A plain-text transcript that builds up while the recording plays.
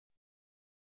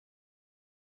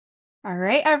All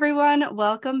right, everyone,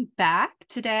 welcome back.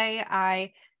 Today,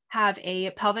 I have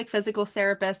a pelvic physical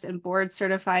therapist and board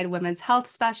certified women's health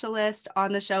specialist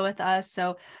on the show with us.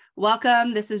 So,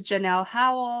 welcome. This is Janelle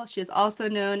Howell. She is also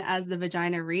known as the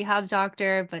Vagina Rehab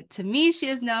Doctor, but to me, she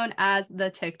is known as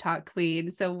the TikTok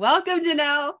Queen. So, welcome,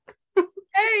 Janelle.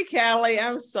 Hey, Callie,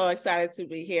 I'm so excited to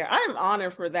be here. I'm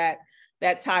honored for that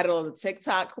title of the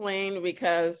TikTok Queen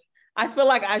because I feel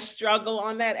like I struggle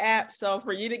on that app. So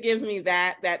for you to give me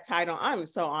that title, I'm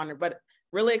so honored, but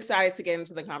really excited to get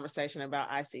into the conversation about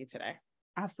IC today.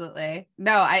 Absolutely.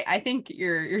 No, I think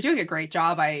you're doing a great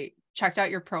job. I checked out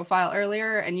your profile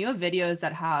earlier and you have videos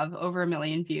that have over 1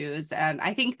 million views. And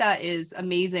I think that is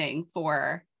amazing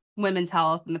for women's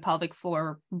health and the pelvic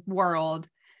floor world.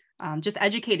 Just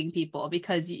educating people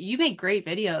because you make great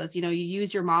videos. You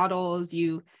use your models,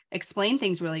 you explain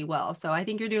things really well. So I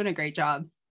think you're doing a great job.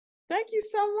 Thank you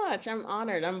so much. I'm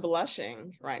honored. I'm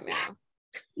blushing right now.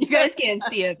 You guys can't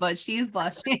see it, but she's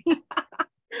blushing.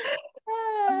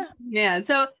 Yeah.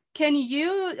 So can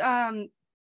you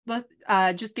let's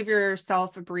just give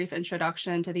yourself a brief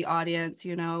introduction to the audience,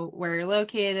 where you're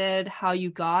located, how you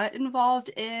got involved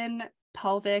in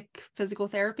pelvic physical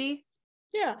therapy?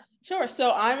 Yeah, sure.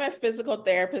 So I'm a physical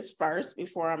therapist first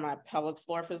before I'm a pelvic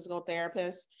floor physical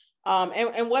therapist.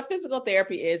 And what physical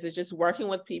therapy is just working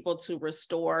with people to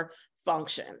restore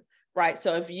function, right?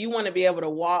 So if you want to be able to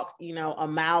walk, a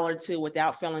mile or two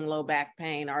without feeling low back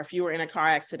pain, or if you were in a car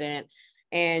accident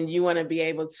and you want to be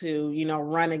able to,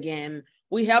 run again,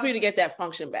 we help you to get that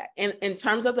function back. In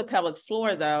terms of the pelvic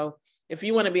floor, though, if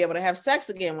you want to be able to have sex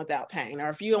again without pain, or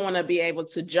if you want to be able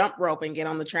to jump rope and get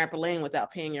on the trampoline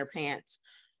without peeing your pants,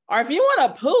 or if you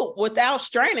want to poop without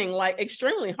straining like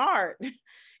extremely hard,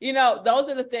 those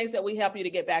are the things that we help you to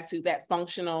get back to, that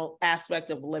functional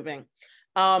aspect of living.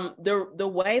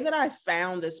 The way that I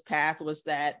found this path was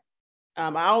that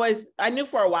I knew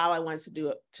for a while I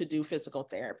wanted to do physical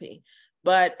therapy.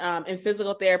 But in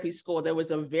physical therapy school, there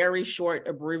was a very short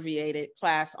abbreviated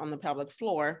class on the pelvic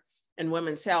floor and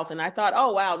women's health. And I thought,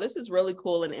 oh, wow, this is really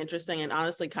cool and interesting and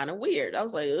honestly kind of weird. I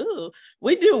was like, ooh,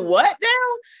 we do what now?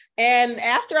 And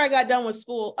after I got done with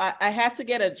school, I had to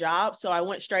get a job. So I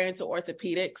went straight into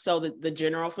orthopedics, so the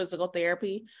general physical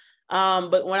therapy.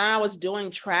 But when I was doing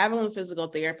traveling physical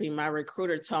therapy, my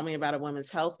recruiter told me about a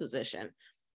women's health position.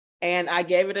 And I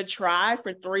gave it a try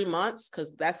for 3 months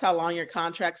because that's how long your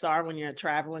contracts are when you're a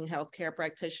traveling healthcare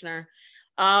practitioner.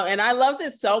 And I loved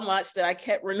it so much that I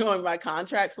kept renewing my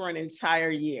contract for an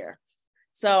entire year.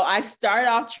 So I started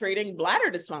off treating bladder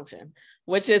dysfunction,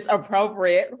 which is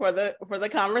appropriate for the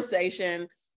conversation.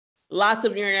 Lots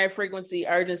of urinary frequency,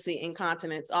 urgency,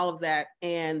 incontinence, all of that.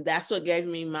 And that's what gave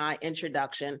me my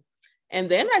introduction. And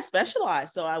then I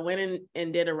specialized. So I went in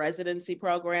and did a residency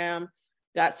program,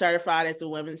 got certified as a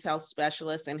women's health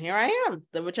specialist. And here I am,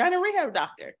 the Vagina Rehab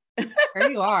Doctor.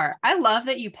 There you are. I love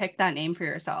that you picked that name for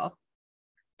yourself.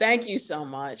 Thank you so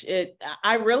much.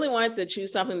 I really wanted to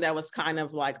choose something that was kind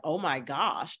of like, oh my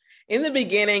gosh. In the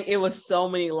beginning, it was so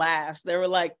many laughs. They were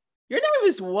like, your name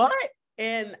is what?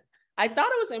 And I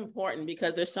thought it was important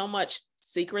because there's so much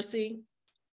secrecy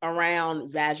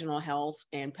around vaginal health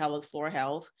and pelvic floor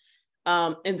health.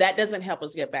 And that doesn't help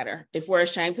us get better. If we're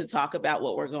ashamed to talk about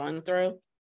what we're going through,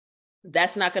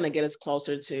 that's not going to get us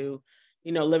closer to,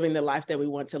 living the life that we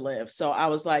want to live. So I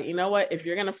was like, you know what, if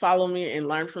you're going to follow me and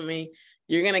learn from me,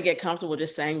 you're going to get comfortable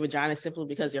just saying vagina simply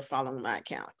because you're following my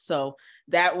account. So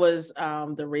that was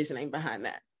the reasoning behind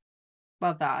that.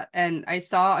 Love that. And I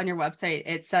saw on your website,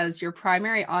 it says your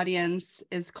primary audience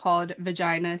is called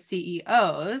vagina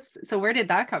CEOs. So where did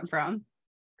that come from?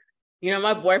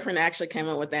 My boyfriend actually came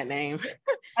up with that name.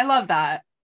 I love that.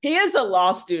 He is a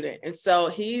law student. And so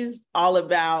he's all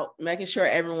about making sure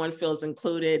everyone feels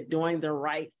included, doing the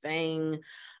right thing.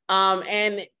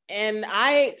 And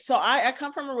I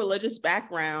come from a religious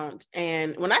background.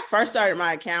 And when I first started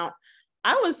my account,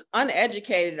 I was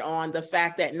uneducated on the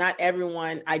fact that not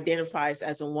everyone identifies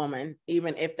as a woman,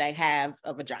 even if they have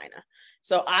a vagina.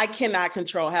 So I cannot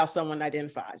control how someone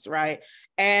identifies, right?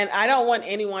 And I don't want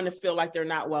anyone to feel like they're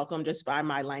not welcome just by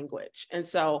my language. And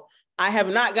so I have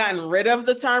not gotten rid of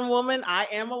the term woman. I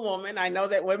am a woman. I know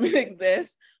that women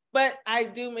exist, but I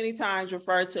do many times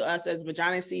refer to us as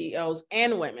vagina CEOs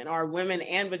and women, or women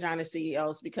and vagina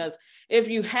CEOs, because if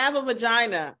you have a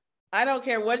vagina, I don't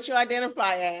care what you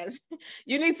identify as,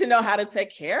 you need to know how to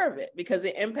take care of it because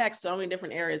it impacts so many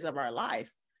different areas of our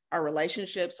life, our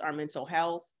relationships, our mental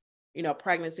health,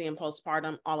 pregnancy and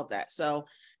postpartum, all of that. So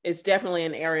it's definitely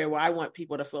an area where I want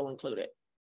people to feel included.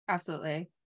 Absolutely.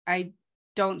 I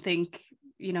don't think,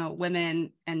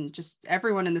 women and just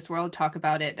everyone in this world talk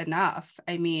about it enough.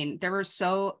 I mean, there was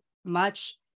so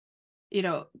much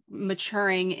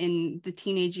maturing in the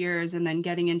teenage years and then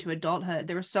getting into adulthood,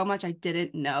 there was so much I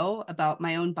didn't know about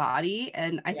my own body.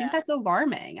 And I think Yeah. that's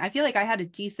alarming. I feel like I had a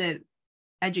decent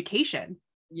education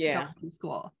going Yeah. to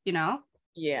school,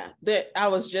 Yeah. I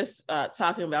was just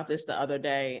talking about this the other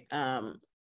day.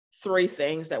 3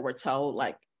 things that we're told,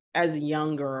 like as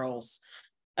young girls,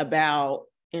 about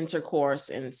intercourse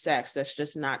and sex. That's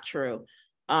just not true.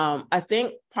 I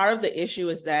think part of the issue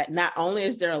is that not only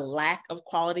is there a lack of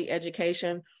quality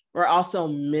education, we're also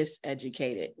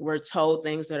miseducated. We're told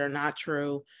things that are not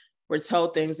true. We're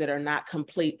told things that are not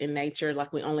complete in nature,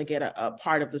 like we only get a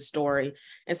part of the story.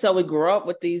 And so we grow up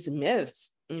with these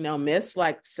myths, myths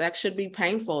like sex should be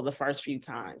painful the first few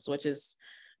times, which is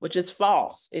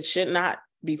false. It should not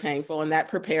be painful. And that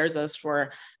prepares us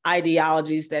for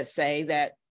ideologies that say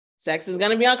that sex is going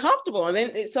to be uncomfortable. And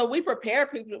then, so we prepare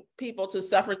people to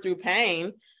suffer through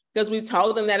pain because we've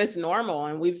told them that it's normal.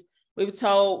 And we've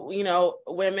told,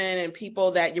 women and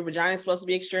people that your vagina is supposed to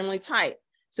be extremely tight.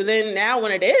 So then now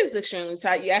when it is extremely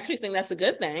tight, you actually think that's a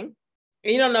good thing.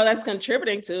 And you don't know that's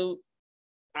contributing to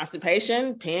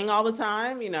constipation, peeing all the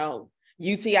time,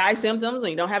 UTI symptoms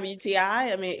when you don't have a UTI.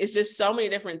 I mean, it's just so many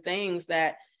different things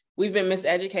that we've been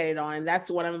miseducated on. And that's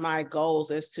one of my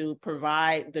goals, is to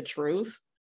provide the truth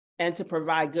and to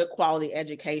provide good quality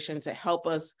education to help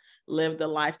us live the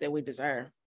life that we deserve.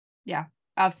 Yeah,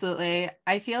 absolutely.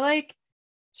 I feel like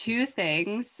 2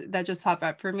 things that just pop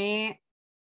up for me,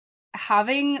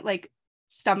 having like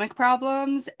stomach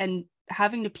problems and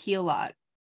having to pee a lot,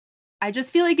 I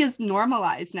just feel like is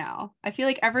normalized now. I feel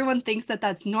like everyone thinks that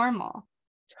that's normal.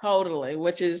 Totally,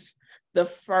 which is the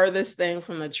furthest thing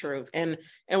from the truth. And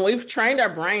we've trained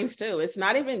our brains too. It's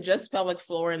not even just pelvic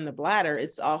floor and the bladder,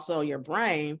 it's also your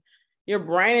brain. Your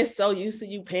brain is so used to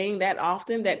you peeing that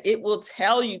often that it will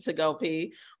tell you to go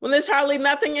pee when there's hardly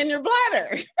nothing in your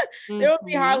bladder. There will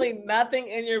be hardly nothing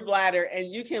in your bladder,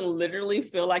 and you can literally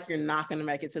feel like you're not going to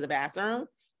make it to the bathroom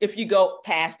if you go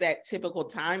past that typical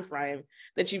time frame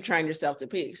that you've trained yourself to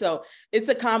pee. So it's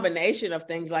a combination of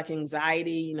things like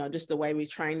anxiety, just the way we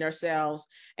trained ourselves,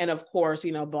 and of course,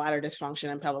 bladder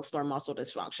dysfunction and pelvic floor muscle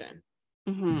dysfunction.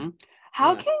 Mm-hmm.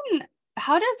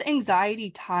 How does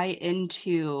anxiety tie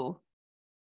into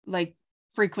like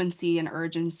frequency and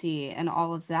urgency and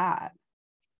all of that?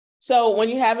 So when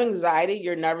you have anxiety,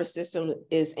 your nervous system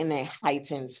is in a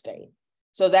heightened state.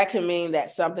 So that can mean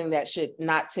that something that should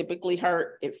not typically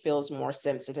hurt, it feels more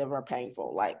sensitive or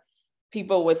painful. Like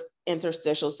people with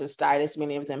interstitial cystitis,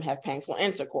 many of them have painful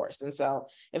intercourse. And so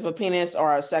if a penis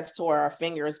or a sex toy or a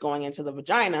finger is going into the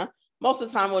vagina, most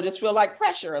of the time we'll just feel like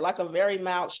pressure, like a very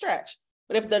mild stretch.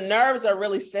 But if the nerves are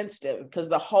really sensitive, because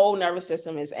the whole nervous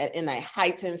system is in a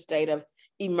heightened state of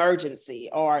emergency,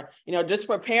 or, just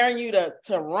preparing you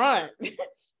to run,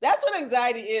 that's what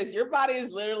anxiety is. Your body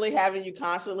is literally having you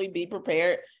constantly be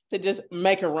prepared to just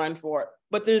make a run for it.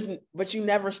 But you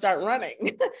never start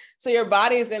running. So your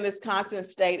body is in this constant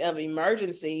state of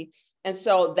emergency. And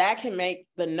so that can make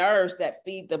the nerves that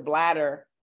feed the bladder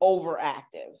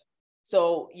overactive.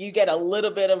 So you get a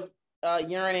little bit of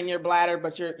urine in your bladder,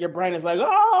 but your brain is like,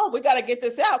 oh, we got to get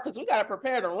this out because we got to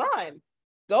prepare to run.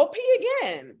 Go pee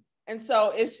again. And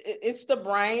so it's the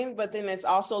brain, but then it's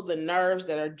also the nerves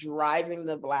that are driving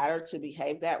the bladder to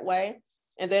behave that way.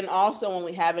 And then also when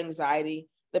we have anxiety,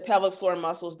 the pelvic floor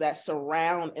muscles that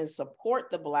surround and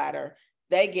support the bladder,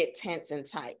 they get tense and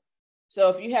tight. So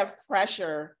if you have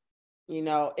pressure,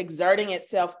 exerting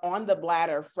itself on the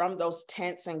bladder from those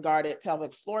tense and guarded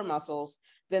pelvic floor muscles,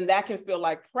 then that can feel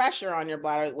like pressure on your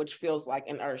bladder, which feels like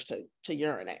an urge to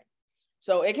urinate.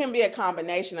 So it can be a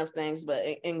combination of things, but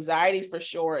anxiety for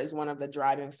sure is one of the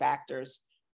driving factors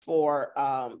for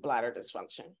bladder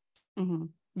dysfunction. Mm-hmm.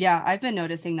 Yeah, I've been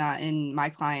noticing that in my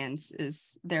clients.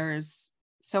 Is there's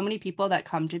so many people that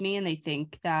come to me and they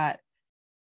think that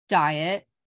diet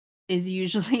is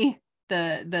usually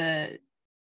the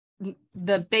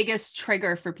biggest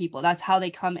trigger for people. That's how they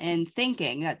come in,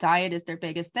 thinking that diet is their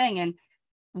biggest thing. And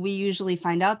we usually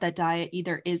find out that diet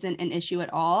either isn't an issue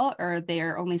at all, or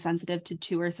they're only sensitive to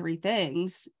 2 or 3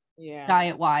 things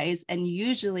diet wise. And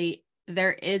usually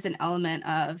there is an element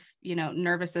of,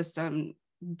 nervous system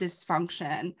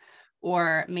dysfunction,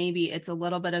 or maybe it's a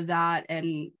little bit of that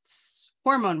and it's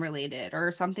hormone related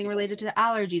or something related to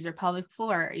allergies or pelvic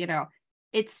floor.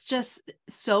 It's just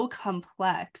so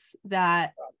complex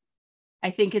that I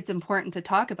think it's important to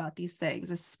talk about these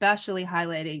things, especially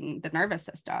highlighting the nervous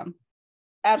system.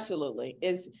 Absolutely.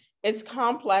 It's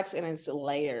complex and it's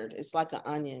layered. It's like an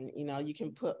onion. You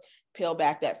can peel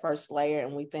back that first layer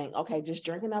and we think, okay, just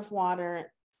drink enough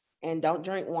water and don't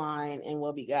drink wine and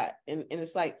we'll be good. And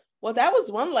it's like, well, that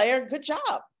was one layer. Good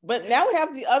job. But now we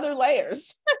have the other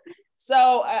layers.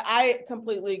 So I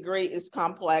completely agree. It's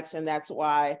complex. And that's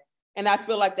why, and I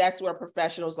feel like that's where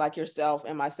professionals like yourself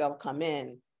and myself come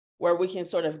in, where we can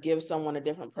sort of give someone a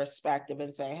different perspective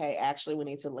and say, hey, actually, we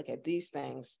need to look at these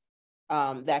things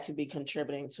that could be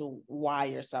contributing to why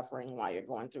you're suffering, why you're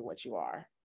going through what you are.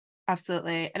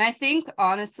 Absolutely. And I think,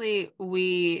 honestly,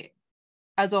 we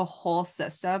as a whole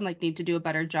system like need to do a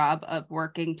better job of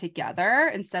working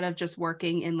together instead of just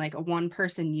working in like a one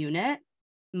person unit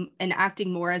and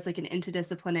acting more as like an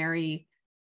interdisciplinary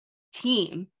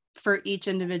team for each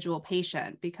individual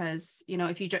patient. Because, you know,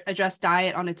 if you address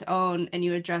diet on its own and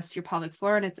you address your pelvic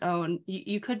floor on its own,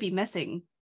 you could be missing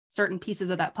certain pieces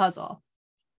of that puzzle.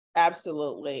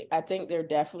 Absolutely. I think there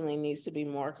definitely needs to be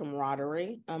more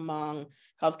camaraderie among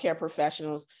healthcare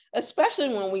professionals, especially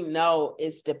when we know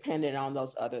it's dependent on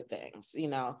those other things. You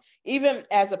know, even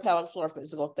as a pelvic floor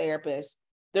physical therapist,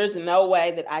 there's no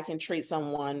way that I can treat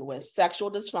someone with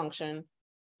sexual dysfunction,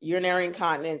 urinary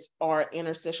incontinence, or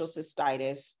interstitial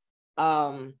cystitis,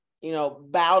 you know,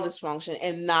 bowel dysfunction,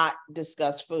 and not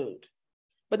discuss food.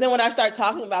 But then when I start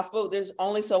talking about food, there's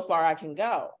only so far I can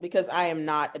go because I am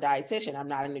not a dietitian. I'm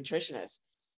not a nutritionist.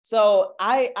 So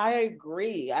I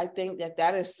agree. I think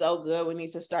that is so good. We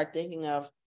need to start thinking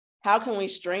of how can we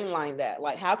streamline that?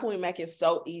 Like, how can we make it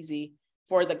so easy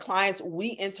for the clients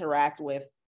we interact with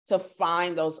to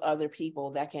find those other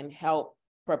people that can help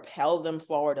propel them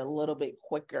forward a little bit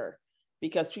quicker?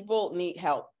 Because people need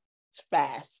help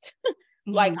fast.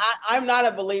 Like, I'm not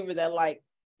a believer that like,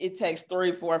 it takes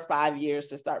 3, 4, 5 years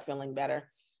to start feeling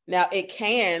better. Now it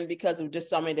can because of just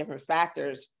so many different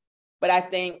factors. But I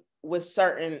think with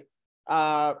certain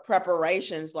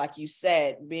preparations, like you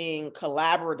said, being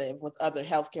collaborative with other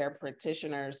healthcare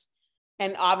practitioners,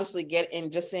 and obviously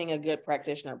just seeing a good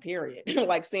practitioner, period,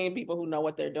 like seeing people who know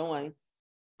what they're doing,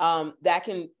 that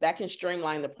can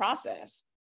streamline the process.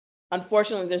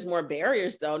 Unfortunately, there's more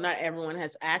barriers though. Not everyone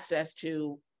has access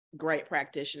to great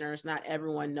practitioners. Not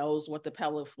everyone knows what the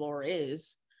pelvic floor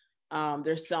is.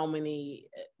 There's so many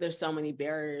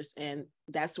barriers, and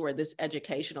that's where this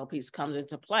educational piece comes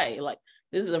into play. Like,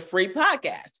 this is a free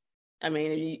podcast. I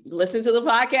mean, you listen to the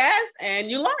podcast and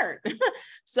you learn.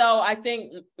 So I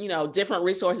think, you know, different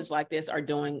resources like this are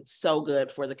doing so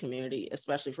good for the community,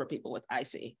 especially for people with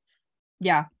IC.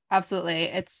 Yeah, absolutely.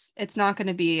 It's not going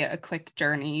to be a quick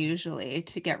journey usually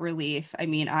to get relief. I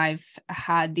mean, I've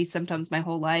had these symptoms my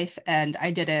whole life and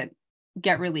I didn't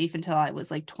get relief until I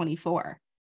was like 24.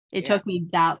 It took me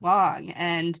that long.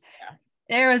 And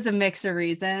there was a mix of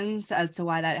reasons as to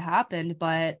why that happened.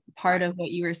 But part of what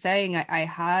you were saying, I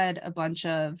had a bunch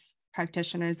of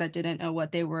practitioners that didn't know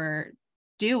what they were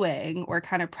doing or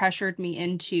kind of pressured me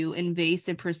into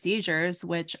invasive procedures,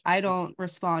 which I don't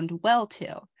respond well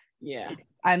to. Yeah.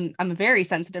 I'm a very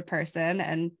sensitive person,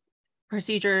 and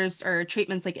procedures or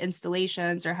treatments like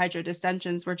installations or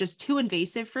hydrodistensions were just too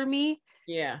invasive for me.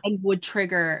 Yeah. And would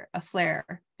trigger a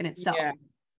flare in itself. Yeah.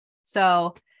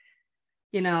 So,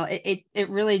 you know, it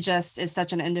really just is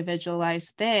such an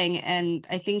individualized thing. And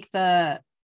I think the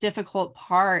difficult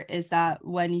part is that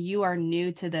when you are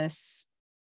new to this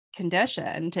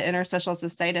condition, to interstitial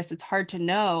cystitis, it's hard to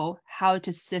know how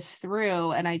to sift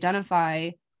through and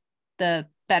identify the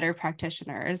better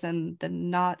practitioners and the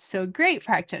not so great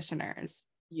practitioners.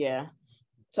 Yeah,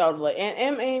 totally.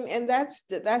 And that's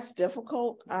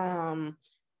difficult.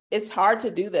 It's hard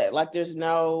to do that. Like, there's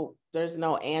no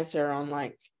answer on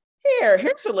like,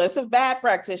 here's a list of bad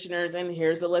practitioners and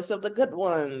here's a list of the good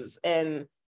ones, and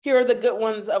here are the good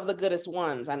ones of the goodest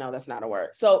ones. I know that's not a word.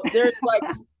 So there's like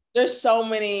there's so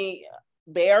many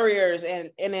barriers, and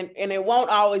it won't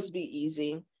always be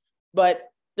easy. But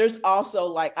there's also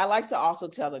like, I like to also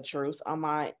tell the truth on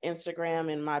my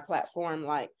Instagram and my platform.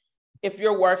 Like, if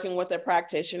you're working with a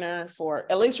practitioner for,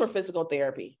 at least for physical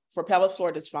therapy, for pelvic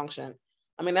floor dysfunction,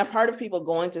 I mean, I've heard of people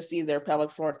going to see their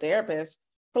pelvic floor therapist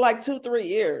for like 2-3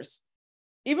 years,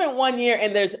 even 1 year,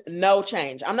 and there's no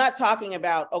change. I'm not talking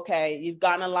about, okay, you've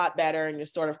gotten a lot better and you're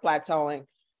sort of plateauing.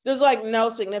 There's like no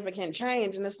significant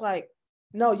change. And it's like,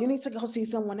 no, you need to go see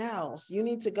someone else. You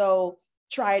need to go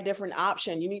try a different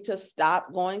option. You need to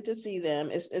stop going to see them.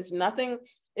 It's nothing.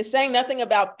 It's saying nothing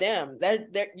about them.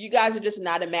 You guys are just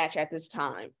not a match at this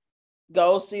time.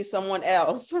 Go see someone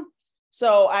else.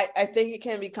 So I think it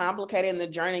can be complicated, and the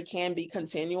journey can be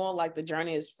continual. Like, the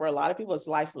journey is, for a lot of people, it's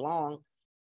lifelong.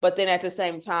 But then at the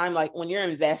same time, like, when you're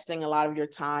investing a lot of your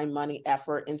time, money,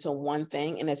 effort into one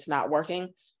thing and it's not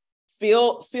working,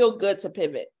 feel good to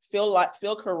pivot.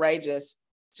 Feel courageous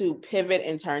to pivot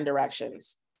and turn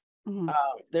directions.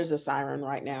 There's a siren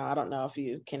right now. I don't know if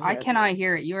you can hear I cannot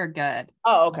hear it. You are good.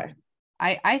 Oh, okay.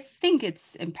 I think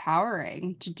it's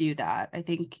empowering to do that. I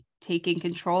think taking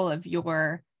control of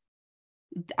your,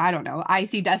 I don't know, I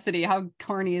see destiny. How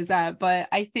corny is that? But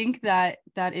I think that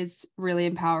that is really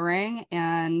empowering,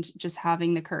 and just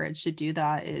having the courage to do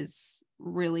that is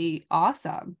really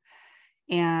awesome.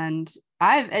 And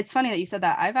it's funny that you said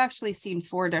that. I've actually seen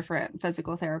 4 different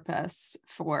physical therapists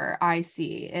for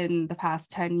IC in the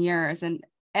past 10 years, and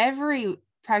every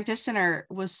practitioner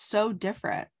was so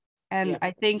different. And Yeah.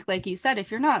 I think, like you said,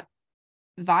 if you're not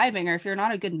vibing or if you're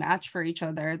not a good match for each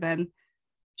other, then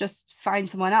just find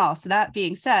someone else. That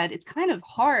being said, it's kind of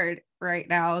hard right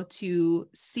now to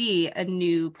see a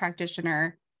new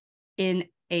practitioner in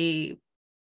a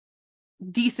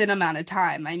decent amount of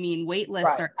time. I mean, wait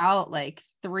lists Right. are out like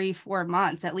 3-4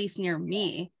 months, at least near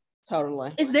me.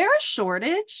 Totally. Is there a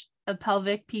shortage of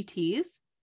pelvic PTs?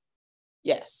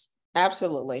 Yes,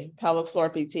 absolutely. Pelvic floor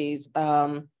PTs,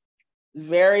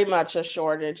 very much a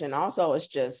shortage. And also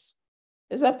it's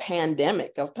a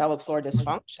pandemic of pelvic floor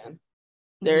dysfunction.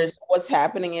 There's what's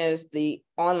happening is the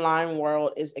online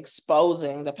world is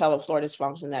exposing the pelvic floor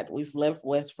dysfunction that we've lived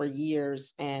with for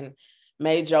years and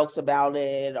made jokes about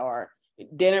it, or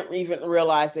didn't even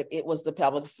realize that it was the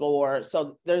pelvic floor.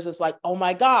 So there's this like, oh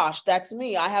my gosh, that's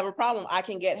me. I have a problem. I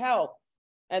can get help.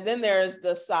 And then there's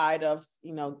the side of,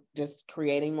 just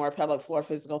creating more pelvic floor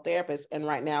physical therapists. And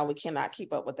right now we cannot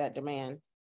keep up with that demand.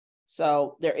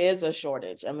 So there is a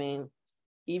shortage. I mean,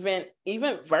 even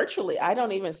virtually, I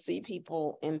don't even see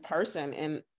people in person,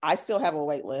 and I still have a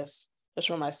wait list just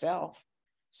for myself.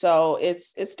 So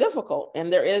it's difficult.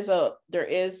 And there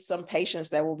is some patience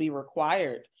that will be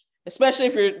required, especially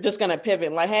if you're just going to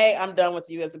pivot like, hey, I'm done with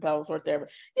you as a pelvic floor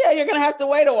therapist. Yeah, you're going to have to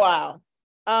wait a while.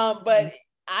 But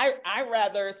I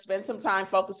rather spend some time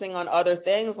focusing on other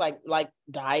things like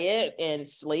diet and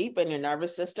sleep and your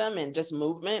nervous system and just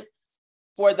movement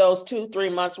for those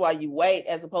 2-3 months while you wait,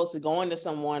 as opposed to going to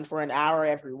someone for an hour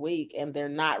every week and they're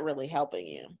not really helping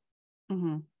you.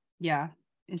 Mm-hmm. Yeah.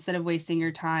 Instead of wasting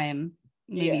your time,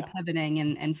 maybe pivoting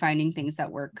and finding things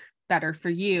that work better for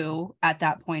you at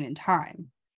that point in time.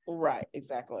 Right.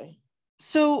 Exactly.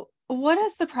 So what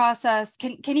is the process?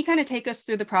 Can you kind of take us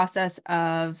through the process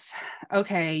of,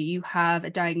 okay, you have a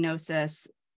diagnosis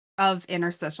of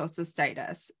interstitial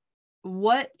cystitis.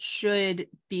 What should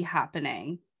be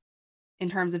happening in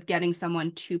terms of getting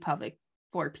someone to pelvic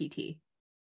floor PT?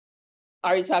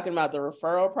 Are you talking about the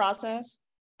referral process?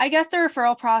 I guess the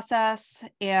referral process,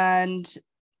 and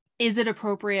is it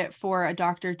appropriate for a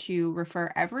doctor to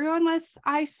refer everyone with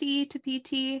IC to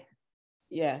PT?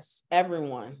 Yes,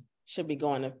 everyone should be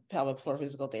going to pelvic floor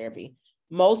physical therapy.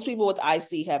 Most people with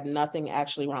IC have nothing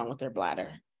actually wrong with their bladder.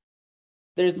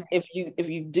 If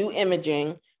you do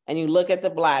imaging and you look at the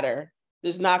bladder,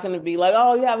 there's not going to be like,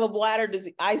 oh, you have a bladder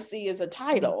disease. IC is a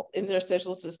title,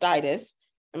 interstitial cystitis.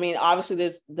 I mean,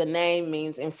 obviously the name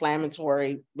means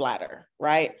inflammatory bladder,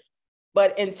 right?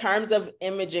 But in terms of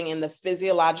imaging and the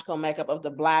physiological makeup of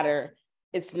the bladder,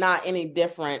 it's not any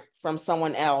different from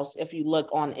someone else if you look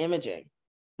on imaging.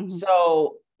 Mm-hmm.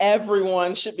 So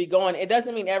everyone should be going. It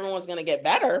doesn't mean everyone's going to get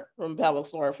better from pelvic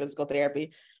floor physical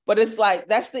therapy, but it's like,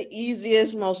 that's the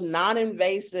easiest, most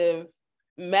non-invasive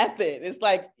method. It's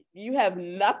like, you have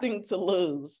nothing to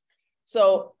lose.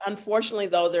 So unfortunately,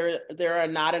 though, there are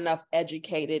not enough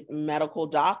educated medical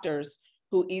doctors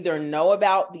who either know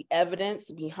about the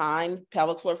evidence behind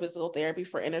pelvic floor physical therapy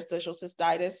for interstitial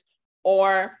cystitis,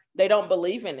 or they don't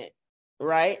believe in it,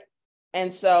 right?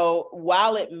 And so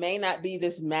while it may not be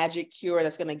this magic cure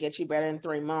that's going to get you better in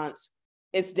 3 months,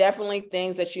 it's definitely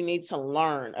things that you need to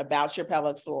learn about your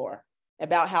pelvic floor,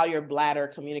 about how your bladder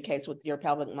communicates with your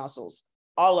pelvic muscles,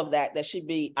 all of that should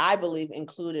be, I believe,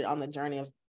 included on the journey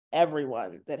of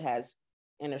everyone that has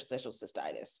interstitial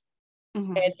cystitis.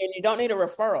 Mm-hmm. And you don't need a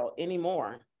referral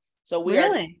anymore. So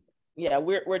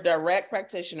we're direct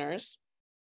practitioners.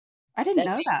 I didn't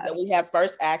know that. So we have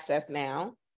first access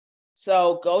now.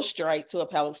 So go straight to a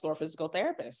pelvic floor physical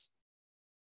therapist.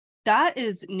 That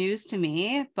is news to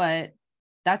me, but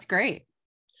that's great.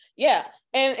 Yeah.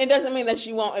 And it doesn't mean that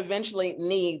you won't eventually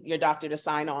need your doctor to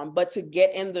sign on, but to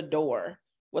get in the door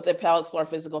with a pelvic floor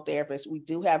physical therapist, we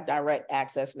do have direct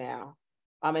access now.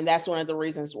 And that's one of the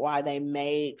reasons why they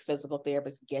made physical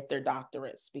therapists get their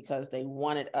doctorates, because they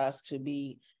wanted us to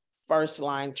be first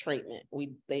line treatment.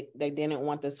 They didn't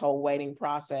want this whole waiting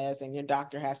process and your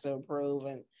doctor has to approve,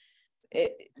 and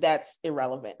that's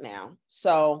irrelevant now.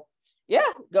 So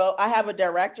go. I have a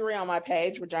directory on my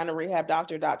page,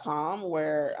 vaginarehabdoctor.com,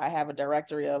 where I have a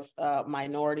directory of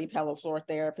minority pelvic floor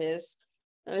therapists.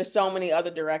 And there's so many other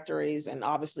directories, and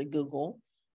obviously Google.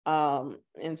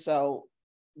 And so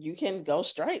you can go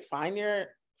straight, find your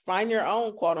find your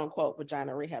own quote unquote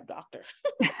vagina rehab doctor.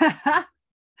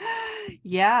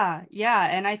 Yeah.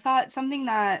 And I thought something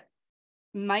that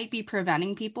might be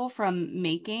preventing people from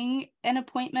making an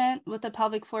appointment with a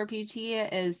pelvic floor PT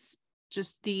is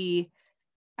just the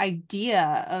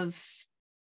idea of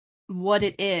what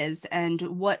it is and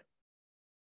what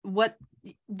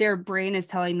their brain is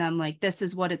telling them, like, this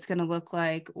is what it's going to look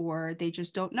like, or they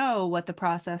just don't know what the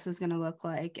process is going to look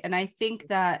like. And I think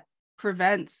that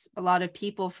prevents a lot of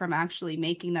people from actually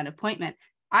making that appointment.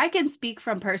 I can speak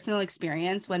from personal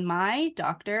experience. When my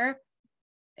doctor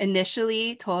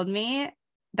initially told me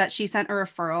that she sent a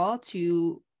referral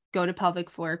to go to pelvic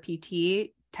floor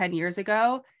PT 10 years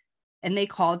ago, and they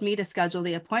called me to schedule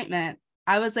the appointment,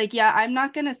 I was like, yeah, I'm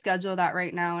not going to schedule that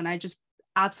right now. And I just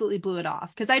absolutely blew it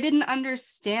off because I didn't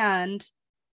understand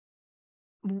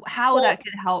how that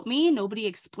could help me. Nobody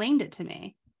explained it to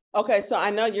me. Okay, so I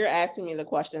know you're asking me the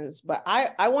questions, but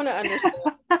I want to understand.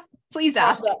 Please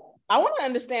ask. I want to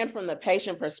understand from the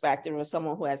patient perspective of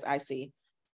someone who has IC.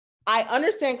 I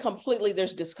understand completely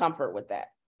there's discomfort with that,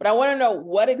 but I want to know,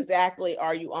 what exactly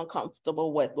are you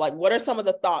uncomfortable with? Like, what are some of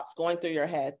the thoughts going through your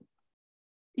head?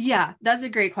 Yeah, that's a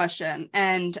great question.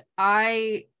 And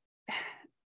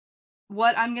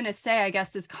what I'm going to say, I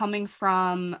guess, is coming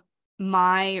from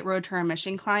my Road to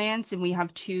Remission clients, and we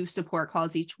have 2 support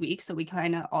calls each week. So we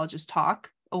kind of all just talk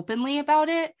openly about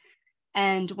it.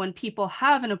 And when people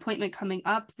have an appointment coming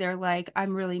up, they're like,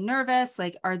 I'm really nervous.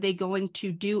 Like, are they going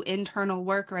to do internal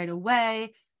work right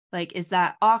away? Like, is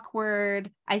that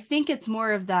awkward? I think it's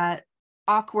more of that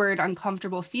awkward,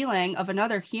 uncomfortable feeling of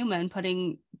another human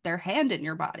putting their hand in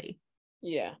your body.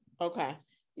 Yeah. Okay.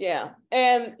 Yeah.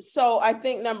 And so I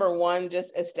think number one,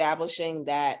 just establishing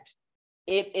that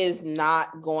it is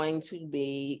not going to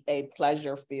be a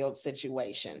pleasure-filled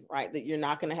situation, right? That you're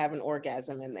not going to have an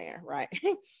orgasm in there, right?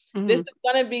 Mm-hmm. This is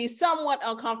going to be somewhat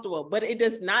uncomfortable, but it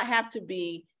doesn't have to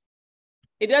be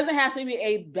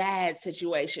a bad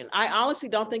situation. I honestly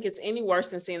don't think it's any worse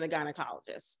than seeing the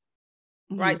gynecologist,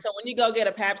 right? So when you go get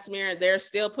a pap smear, they're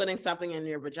still putting something in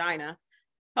your vagina.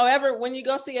 However, when you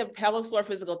go see a pelvic floor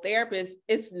physical therapist,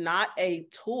 it's not a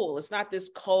tool. It's not this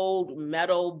cold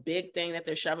metal big thing that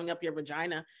they're shoving up your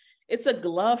vagina. It's a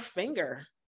glove finger.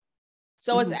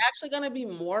 So it's actually going to be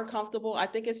more comfortable. I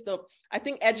think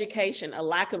education, a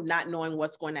lack of not knowing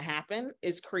what's going to happen,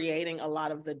 is creating a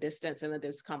lot of the distance and the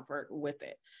discomfort with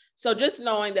it. So just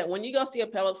knowing that when you go see a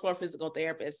pelvic floor physical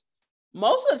therapist,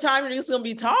 most of the time you're just going to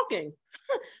be talking.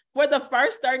 For the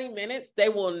first 30 minutes, they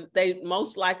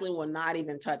most likely will not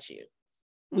even touch you.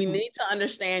 We need to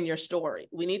understand your story.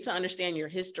 We need to understand your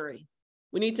history.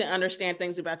 We need to understand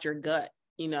things about your gut,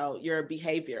 your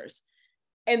behaviors.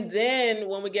 And then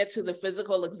when we get to the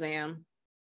physical exam,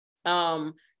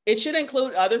 it should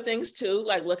include other things too,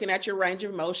 like looking at your range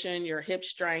of motion, your hip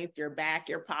strength, your back,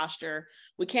 your posture.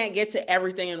 We can't get to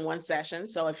everything in one session.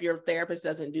 So if your therapist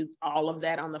doesn't do all of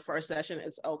that on the first session,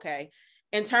 it's okay.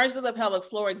 In terms of the pelvic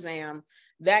floor exam,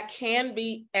 that can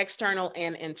be external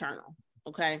and internal,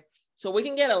 okay? So we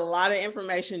can get a lot of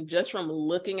information just from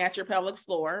looking at your pelvic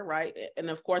floor, right? And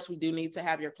of course, we do need to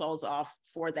have your clothes off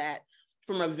for that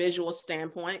from a visual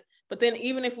standpoint. But then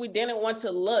even if we didn't want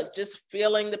to look, just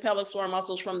feeling the pelvic floor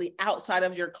muscles from the outside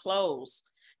of your clothes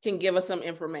can give us some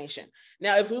information.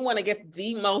 Now, if we want to get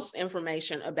the most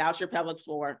information about your pelvic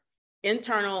floor,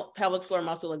 internal pelvic floor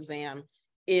muscle exam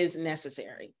is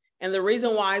necessary. And the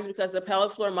reason why is because the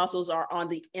pelvic floor muscles are on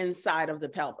the inside of the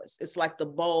pelvis. It's like the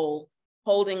bowl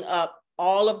holding up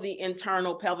all of the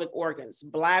internal pelvic organs: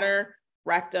 bladder,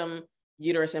 rectum,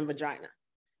 uterus, and vagina.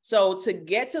 So to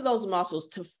get to those muscles,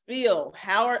 to feel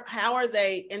how are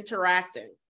they interacting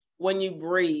when you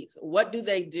breathe? What do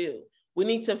they do? We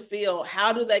need to feel,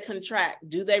 how do they contract?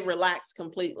 Do they relax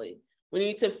completely? We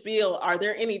need to feel, are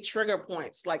there any trigger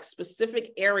points, like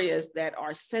specific areas that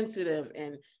are sensitive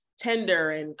and tender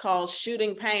and cause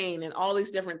shooting pain and all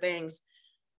these different things?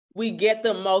 We get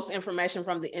the most information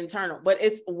from the internal, but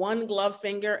it's one glove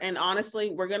finger. And honestly,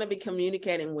 we're going to be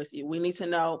communicating with you. We need to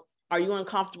know, are you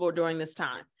uncomfortable during this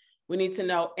time? We need to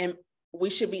know, and we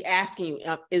should be asking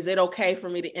you, is it okay for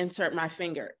me to insert my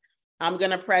finger? I'm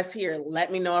going to press here.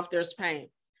 Let me know if there's pain.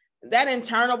 That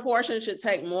internal portion should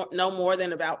take no more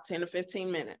than about 10 to 15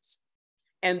 minutes.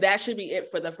 And that should be it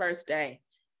for the first day.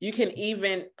 You can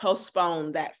even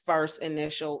postpone that first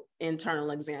initial internal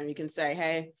exam. You can say,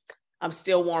 hey, I'm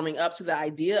still warming up to the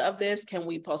idea of this. Can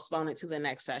we postpone it to the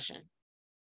next session?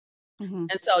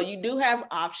 And so you do have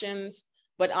options,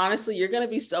 but honestly, you're going to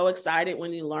be so excited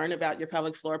when you learn about your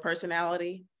pelvic floor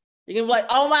personality. You're going to be like,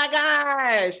 oh my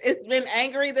gosh, it's been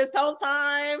angry this whole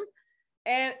time.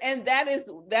 And that is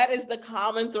the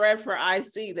common thread for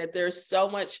IC, that there's so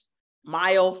much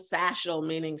myofascial,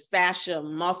 meaning fascia,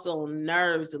 muscle,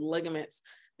 nerves, and ligaments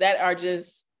that are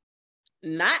just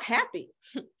not happy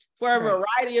for a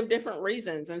variety of different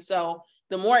reasons. And so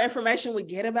the more information we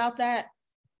get about that,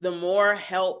 the more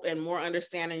help and more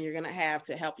understanding you're going to have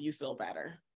to help you feel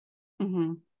better.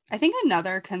 Mm-hmm. I think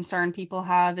another concern people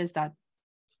have is that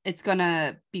it's going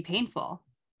to be painful,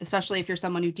 especially if you're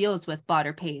someone who deals with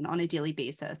bladder pain on a daily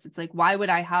basis. It's like, why would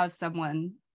I have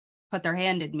someone put their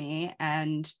hand in me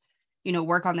and, you know,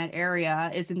 work on that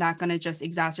area? Isn't that going to just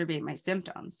exacerbate my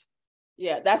symptoms?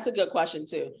 Yeah, that's a good question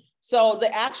too. So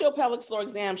the actual pelvic floor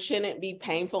exam shouldn't be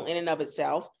painful in and of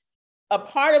itself. A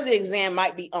part of the exam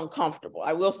might be uncomfortable.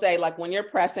 I will say, like when you're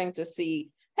pressing to see,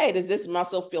 hey, does this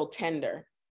muscle feel tender?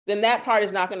 Then that part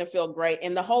is not going to feel great.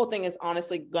 And the whole thing is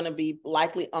honestly going to be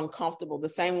likely uncomfortable, the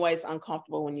same way it's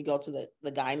uncomfortable when you go to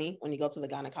the gynae, when you go to the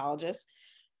gynecologist.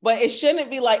 But it shouldn't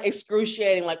be like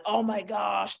excruciating, like, oh my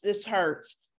gosh, this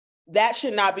hurts. That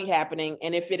should not be happening.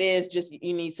 And if it is, just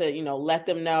you need to, you know, let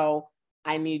them know,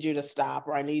 I need you to stop,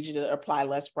 or I need you to apply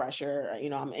less pressure. Or, you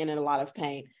know, I'm in a lot of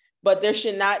pain. But there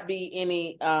should not be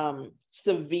any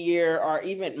severe or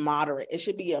even moderate. It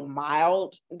should be a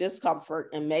mild discomfort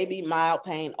and maybe mild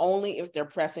pain only if they're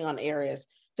pressing on areas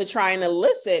to try and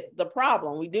elicit the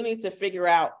problem. We do need to figure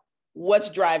out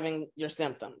what's driving your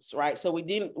symptoms, right? So we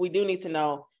do need to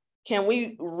know, can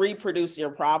we reproduce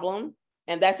your problem?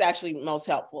 And that's actually most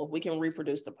helpful if we can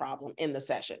reproduce the problem in the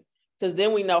session, because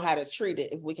then we know how to treat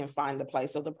it if we can find the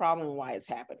place of the problem and why it's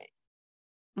happening.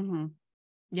 Mm-hmm.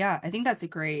 Yeah, I think that's a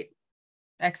great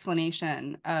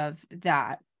explanation of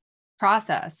that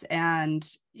process. And,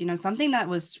 you know, something that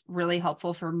was really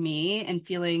helpful for me and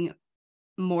feeling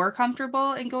more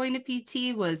comfortable in going to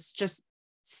PT was just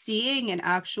seeing an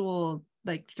actual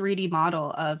like 3D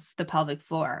model of the pelvic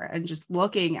floor and just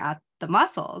looking at the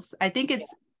muscles. I think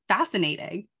it's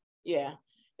fascinating. Yeah,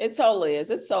 it totally is.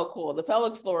 It's so cool. The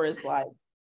pelvic floor is like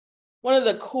one of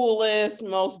the coolest,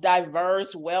 most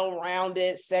diverse,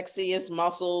 well-rounded, sexiest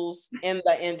muscles in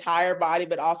the entire body,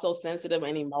 but also sensitive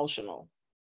and emotional.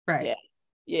 Right. Yeah.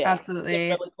 Yeah. Absolutely.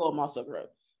 It's a really cool muscle group.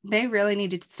 They really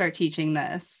need to start teaching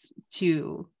this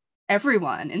to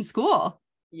everyone in school.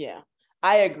 Yeah,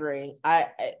 I agree.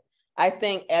 I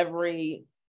think every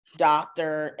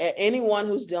doctor, anyone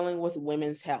who's dealing with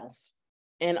women's health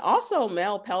and also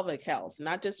male pelvic health,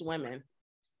 not just women,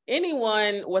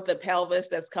 anyone with a pelvis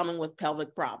that's coming with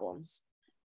pelvic problems,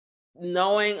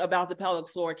 knowing about the pelvic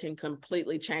floor can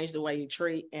completely change the way you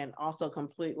treat and also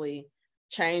completely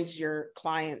change your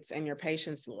clients and your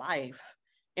patient's life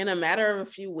in a matter of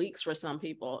a few weeks for some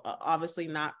people. Obviously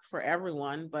not for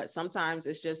everyone, but sometimes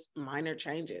it's just minor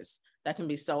changes that can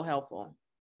be so helpful.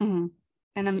 Mm-hmm.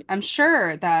 And I'm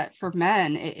sure that for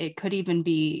men, it could even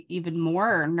be even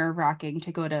more nerve-wracking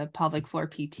to go to pelvic floor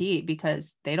PT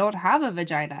because they don't have a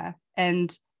vagina.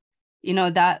 And, you know,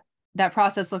 that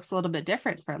process looks a little bit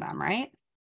different for them, right?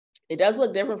 It does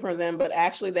look different for them, but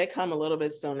actually they come a little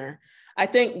bit sooner. I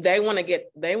think they want to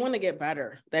get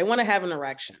better. They want to have an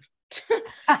erection.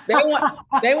 they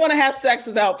want to have sex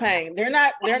without pain. They're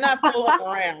not fooling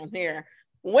around here.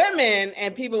 Women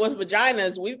and people with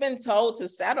vaginas, we've been told to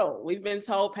settle. We've been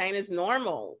told pain is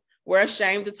normal. We're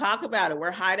ashamed to talk about it. We're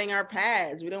hiding our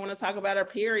pads. We don't want to talk about our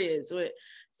periods.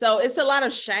 So it's a lot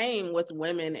of shame with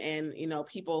women and, you know,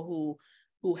 people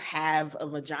who have a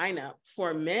vagina.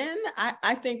 For men,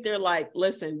 I think they're like,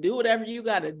 listen, do whatever you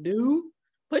got to do.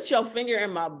 Put your finger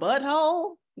in my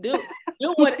butthole. Do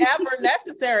whatever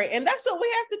necessary. And that's what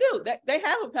we have to do. They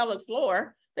have a pelvic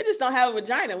floor. They just don't have a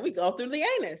vagina. We go through the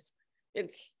anus.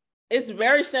 It's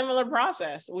very similar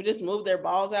process. We just move their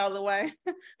balls out of the way.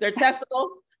 Their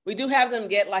testicles, we do have them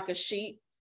get like a sheet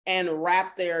and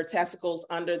wrap their testicles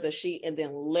under the sheet and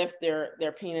then lift their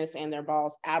penis and their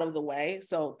balls out of the way.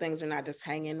 So things are not just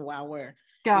hanging while we're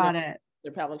Got it.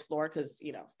 Their pelvic floor, because,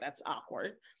 you know, that's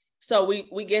awkward. So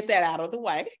we get that out of the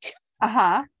way.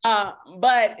 But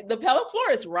the pelvic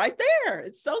floor is right there.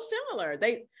 It's so similar.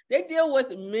 They deal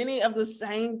with many of the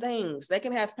same things. They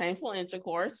can have painful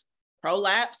intercourse,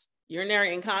 prolapse,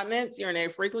 urinary incontinence, urinary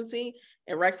frequency,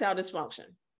 erectile dysfunction.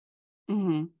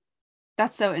 Mm-hmm.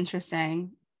 That's so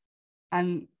interesting.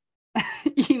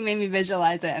 You made me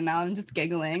visualize it and now I'm just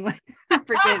giggling like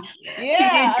freaking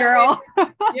teenage girl.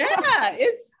 Yeah,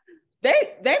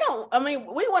 they don't, I mean,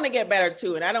 we want to get better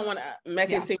too. And I don't want to make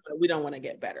it seem like we don't want to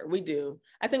get better. We do.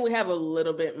 I think we have a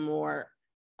little bit more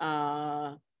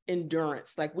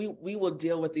endurance. Like we will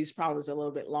deal with these problems a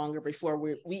little bit longer before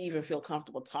we even feel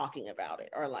comfortable talking about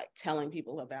it or like telling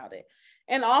people about it.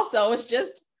 And also it's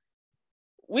just,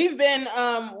 we've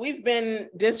been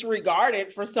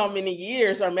disregarded for so many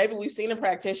years, or maybe we've seen a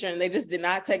practitioner and they just did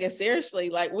not take it seriously.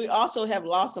 Like, we also have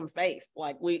lost some faith.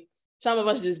 Like, some of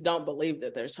us just don't believe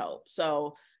that there's hope.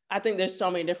 So I think there's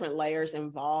so many different layers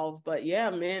involved, but yeah,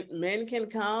 men can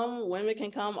come, women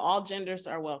can come, all genders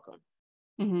are welcome.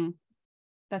 Mm-hmm.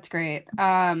 That's great.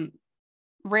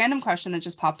 Random question that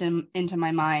just popped into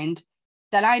my mind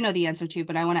that I know the answer to,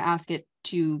 but I want to ask it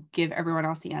to give everyone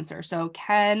else the answer. So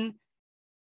can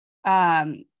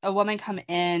a woman come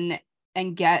in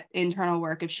and get internal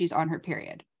work if she's on her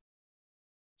period?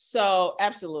 So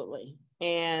absolutely.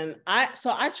 And I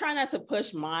try not to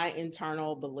push my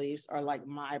internal beliefs or like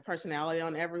my personality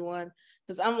on everyone,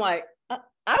 because I'm like, I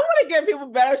want to get people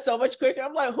better so much quicker.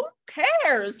 I'm like, who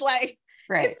cares? Like,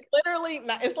 right. It's literally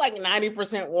not, it's like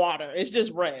 90% water. It's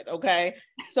just bread. Okay.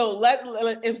 So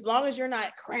as long as you're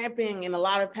not cramping in a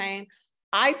lot of pain,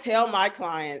 I tell my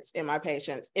clients and my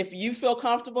patients, if you feel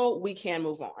comfortable, we can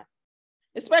move on.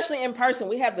 Especially in person,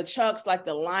 we have the chucks, like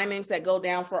the linings that go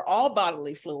down for all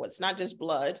bodily fluids, not just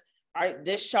blood, right?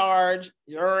 Discharge,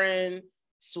 urine,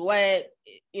 sweat,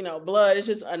 blood is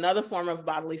just another form of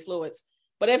bodily fluids.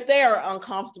 But if they are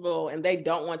uncomfortable and they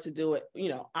don't want to do it,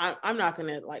 I'm not going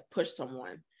to like push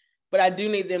someone, but I do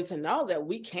need them to know that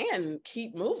we can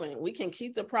keep moving. We can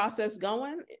keep the process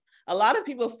going. A lot of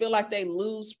people feel like they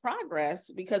lose progress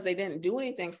because they didn't do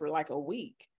anything for like a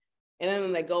week. And then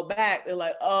when they go back, they're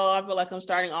like, oh, I feel like I'm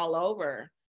starting all over.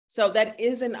 So that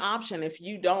is an option. If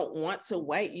you don't want to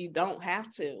wait, you don't have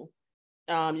to.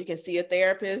 You can see a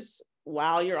therapist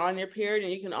while you're on your period,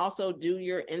 and you can also do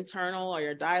your internal or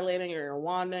your dilating or your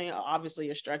wanding, obviously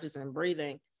your stretches and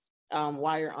breathing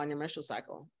while you're on your menstrual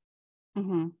cycle.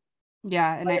 Mm-hmm.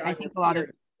 Yeah. And I think a lot of,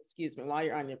 while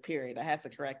you're on your period, I had to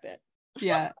correct that.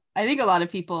 Yeah. I think a lot of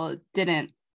people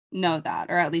didn't know that,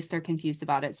 or at least they're confused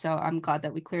about it. So I'm glad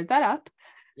that we cleared that up.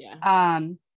 Yeah.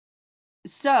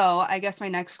 So I guess my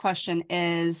next question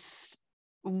is,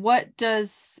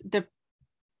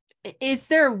 is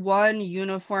there one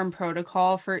uniform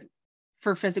protocol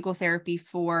for physical therapy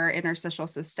for interstitial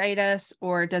cystitis,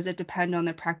 or does it depend on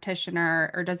the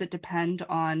practitioner, or does it depend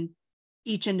on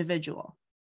each individual?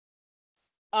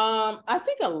 I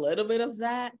think a little bit of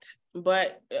that,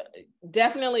 but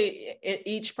definitely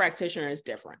each practitioner is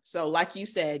different. So like you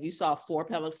said, you saw 4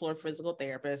 pelvic floor physical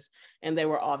therapists and they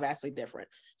were all vastly different.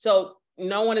 So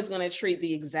no one is going to treat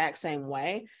the exact same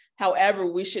way. However,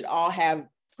 we should all have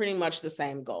pretty much the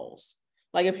same goals.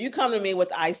 Like if you come to me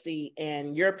with IC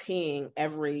and you're peeing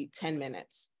every 10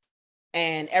 minutes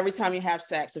and every time you have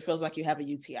sex, it feels like you have a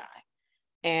UTI.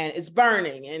 And it's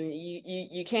burning and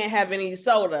you can't have any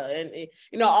soda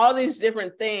and all these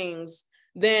different things,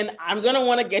 then I'm going to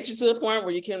want to get you to the point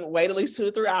where you can wait at least 2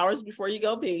 to 3 hours before you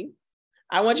go pee.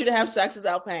 I want you to have sex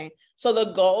without pain. So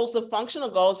the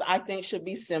functional goals, I think, should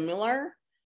be similar.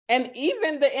 And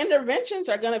even the interventions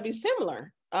are going to be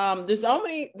similar. There's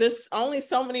only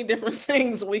so many different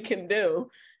things we can do.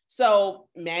 So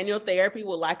manual therapy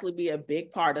will likely be a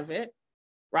big part of it.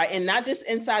 Right. And not just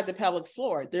inside the pelvic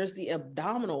floor, there's the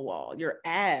abdominal wall, your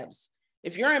abs.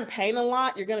 If you're in pain a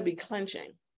lot, you're going to be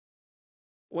clenching.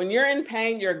 When you're in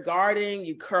pain, you're guarding,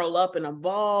 you curl up in a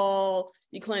ball,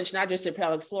 you clench not just your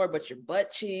pelvic floor, but your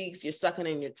butt cheeks, you're sucking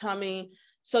in your tummy.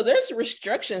 So there's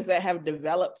restrictions that have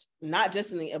developed, not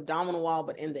just in the abdominal wall,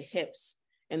 but in the hips,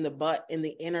 in the butt, in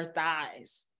the inner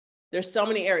thighs. There's so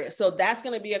many areas. So that's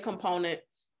going to be a component,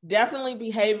 definitely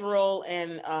behavioral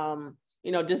and,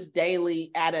 just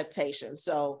daily adaptation.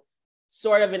 So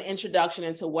sort of an introduction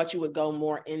into what you would go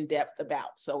more in depth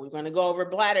about. So we're going to go over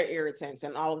bladder irritants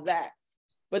and all of that.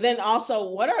 But then also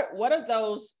what are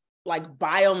those like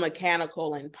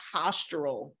biomechanical and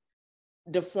postural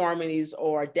deformities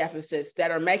or deficits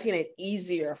that are making it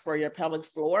easier for your pelvic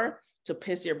floor to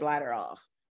piss your bladder off?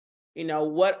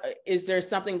 What is there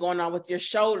something going on with your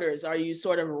shoulders? Are you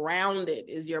sort of rounded?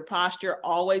 Is your posture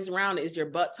always rounded? Is your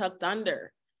butt tucked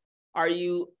under? Are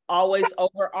you always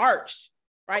overarched,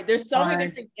 right? There's so many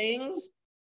different things.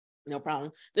 No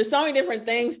problem. There's so many different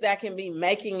things that can be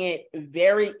making it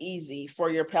very easy for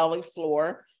your pelvic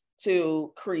floor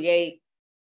to create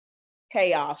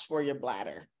chaos for your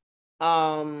bladder.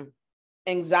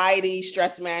 Anxiety,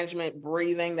 stress management,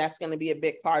 breathing, that's going to be a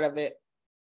big part of it.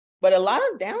 But a lot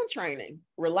of down training,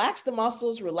 relax the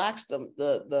muscles, relax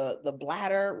the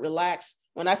bladder, relax.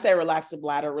 When I say relax the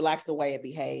bladder, relax the way it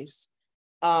behaves.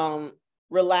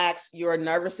 Relax your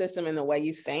nervous system and the way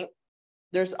you think.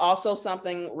 There's also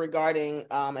something regarding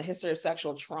a history of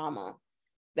sexual trauma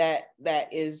that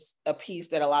is a piece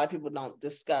that a lot of people don't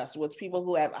discuss. With people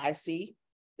who have IC,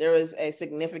 there is a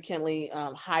significantly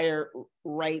higher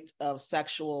rate of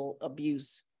sexual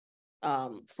abuse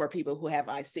for people who have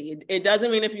IC. It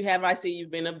doesn't mean if you have IC,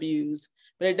 you've been abused,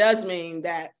 but it does mean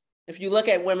that if you look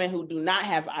at women who do not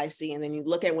have IC and then you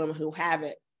look at women who have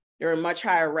it, there are much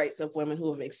higher rates of women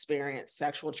who have experienced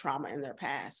sexual trauma in their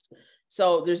past.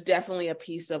 So there's definitely a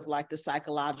piece of like the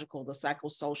psychological, the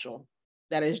psychosocial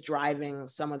that is driving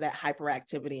some of that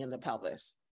hyperactivity in the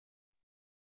pelvis.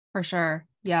 For sure.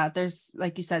 Yeah. There's,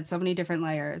 like you said, so many different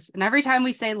layers. And every time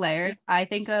we say layers, I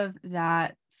think of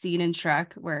that scene in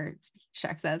Shrek where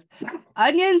Shrek says,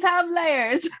 onions have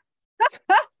layers.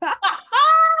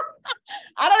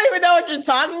 I don't even know what you're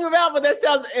talking about, but that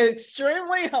sounds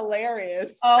extremely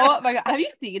hilarious. Oh my God. Have you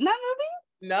seen that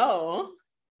movie? No.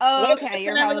 Oh, okay.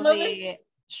 You're probably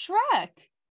Shrek.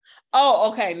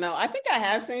 Oh, okay. No, I think I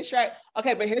have seen Shrek.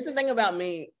 Okay, but here's the thing about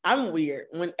me. I'm weird.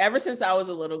 Ever since I was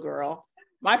a little girl,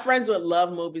 my friends would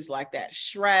love movies like that.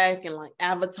 Shrek and like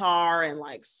Avatar and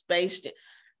like Space Jam.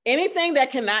 Anything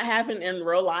that cannot happen in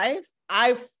real life,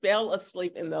 I fell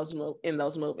asleep in those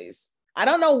movies. I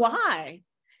don't know why.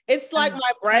 It's like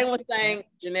my brain was saying,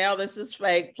 Janelle, this is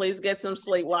fake. Please get some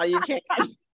sleep while you can.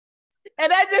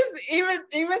 And I just,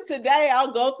 even today,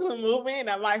 I'll go to a movie and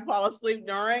I might fall asleep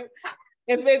during.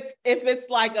 If it's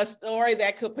like a story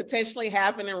that could potentially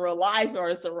happen in real life, or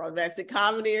it's a romantic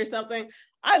comedy or something,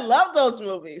 I love those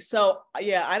movies. So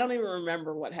yeah, I don't even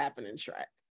remember what happened in Shrek.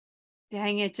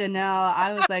 Dang it, Janelle.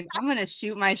 I was like, I'm going to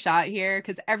shoot my shot here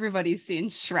because everybody's seen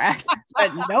Shrek.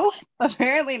 But nope,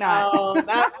 apparently not. Oh,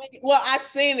 not me. Well, I've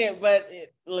seen it, but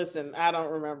listen, I don't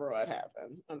remember what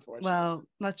happened, unfortunately. Well,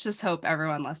 let's just hope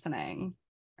everyone listening,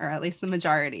 or at least the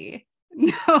majority,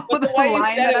 know but the way you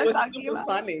said it was super about.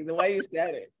 Funny. The way you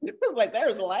said it. It was like,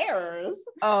 there's layers.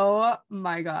 Oh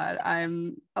my God.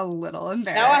 I'm a little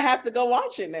embarrassed. Now I have to go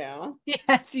watch it now.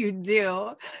 Yes, you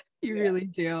do. You really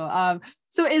do.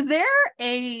 So is there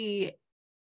a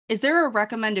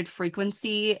recommended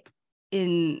frequency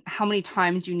in how many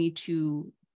times you need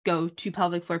to go to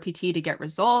pelvic floor PT to get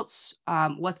results?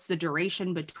 What's the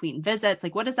duration between visits?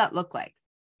 Like, what does that look like?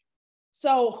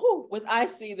 So with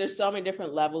IC, there's so many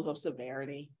different levels of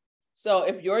severity. So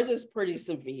if yours is pretty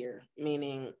severe,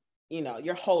 meaning,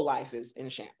 your whole life is in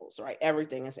shambles, right?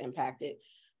 Everything is impacted,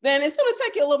 then it's going to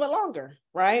take you a little bit longer,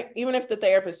 right? Even if the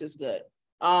therapist is good.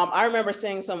 I remember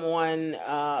seeing someone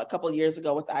a couple of years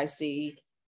ago with IC.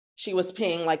 She was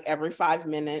peeing like every 5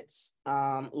 minutes,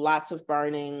 lots of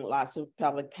burning, lots of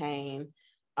pelvic pain.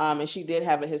 And she did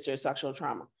have a history of sexual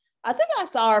trauma. I think I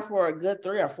saw her for a good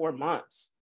 3 or 4 months.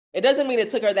 It doesn't mean it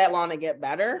took her that long to get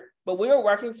better, but we were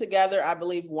working together, I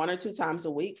believe 1 or 2 times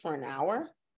a week for an hour.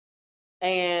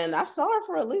 And I saw her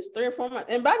for at least 3 or 4 months.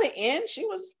 And by the end, she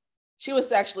was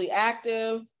sexually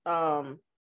active.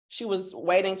 She was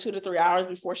waiting 2 to 3 hours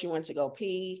before she went to go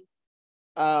pee.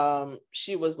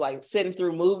 She was like sitting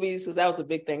through movies because that was a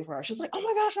big thing for her. She's like, oh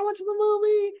my gosh, I went to the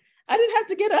movie. I didn't have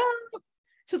to get up.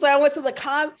 She's like, I went to the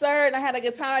concert and I had a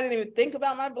good time. I didn't even think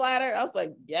about my bladder. I was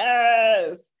like,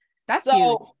 yes. That's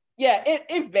huge. Yeah,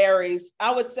 it varies.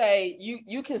 I would say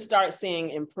you can start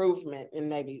seeing improvement in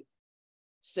maybe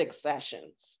 6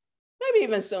 sessions, maybe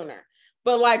even sooner.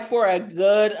 But like for a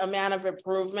good amount of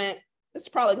improvement, it's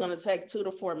probably going to take 2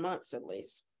 to 4 months at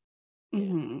least.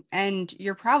 Mm-hmm. And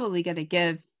you're probably going to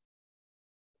give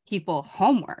people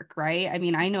homework, right? I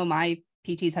mean, I know my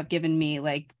PTs have given me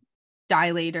like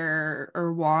dilator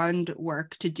or wand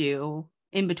work to do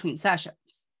in between sessions.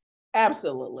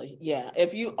 Absolutely. Yeah.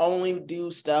 If you only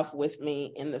do stuff with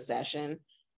me in the session,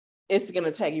 it's going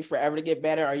to take you forever to get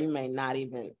better, or you may not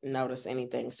even notice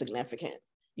anything significant.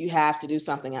 You have to do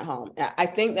something at home. I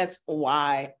think that's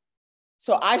why.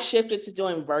 So I shifted to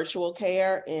doing virtual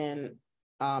care in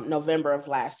November of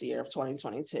last year of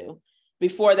 2022.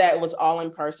 Before that, it was all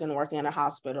in person, working in a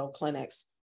hospital, clinics.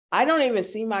 I don't even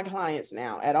see my clients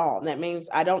now at all. And that means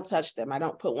I don't touch them. I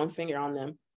don't put one finger on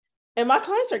them. And my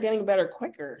clients are getting better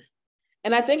quicker.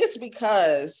 And I think it's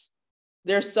because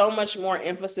there's so much more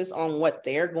emphasis on what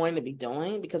they're going to be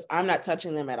doing, because I'm not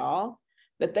touching them at all,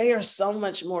 that they are so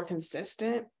much more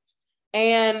consistent.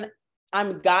 And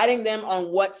I'm guiding them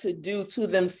on what to do to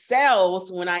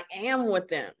themselves when I am with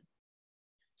them.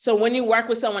 So when you work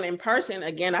with someone in person,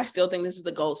 again, I still think this is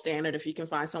the gold standard. If you can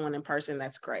find someone in person,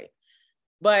 that's great.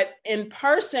 But in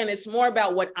person, it's more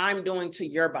about what I'm doing to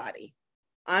your body.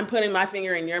 I'm putting my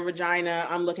finger in your vagina.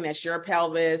 I'm looking at your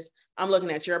pelvis. I'm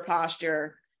looking at your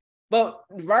posture. But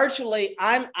virtually,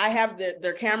 I have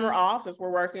their camera off. If we're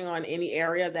working on any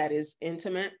area that is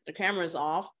intimate, the camera is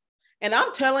off. And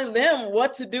I'm telling them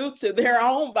what to do to their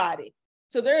own body.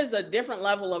 So there is a different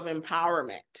level of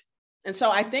empowerment. And so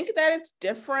I think that it's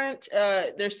different.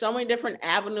 There's so many different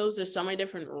avenues. There's so many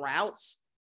different routes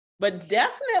but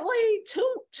definitely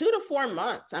 2 to 4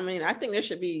 months. I mean, I think there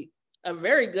should be a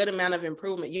very good amount of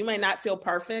improvement. You may not feel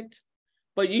perfect,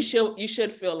 but you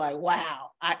should feel like,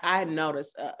 wow, I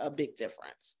noticed a big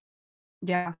difference.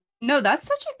 Yeah. No, that's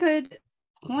such a good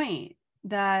point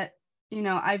that,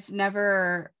 I've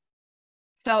never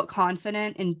felt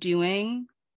confident in doing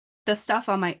the stuff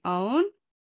on my own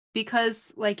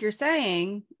because, like you're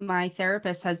saying, my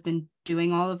therapist has been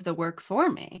doing all of the work for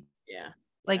me. Yeah.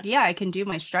 Like, yeah, I can do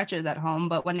my stretches at home,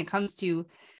 but when it comes to,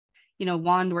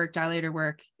 wand work, dilator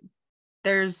work,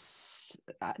 there's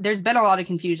been a lot of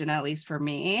confusion, at least for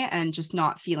me, and just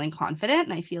not feeling confident.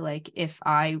 And I feel like if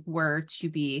I were to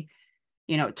be,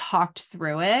 talked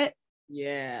through it,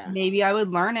 maybe I would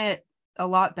learn it a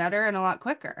lot better and a lot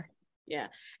quicker. Yeah.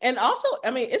 And also,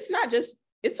 I mean,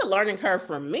 it's a learning curve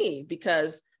for me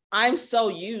because I'm so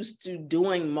used to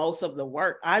doing most of the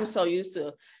work. I'm so used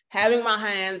to having my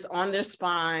hands on their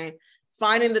spine,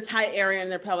 finding the tight area in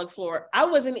their pelvic floor. I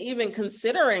wasn't even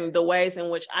considering the ways in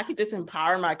which I could just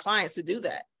empower my clients to do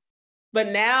that. But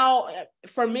now,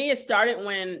 for me, it started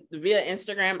when via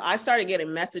Instagram, I started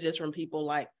getting messages from people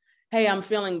like, hey, I'm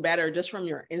feeling better just from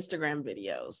your Instagram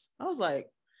videos. I was like,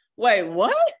 wait,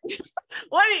 what?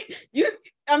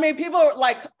 I mean, people are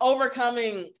like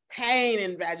overcoming pain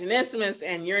and vaginismus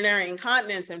and urinary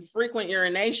incontinence and frequent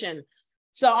urination.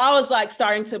 So I was like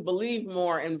starting to believe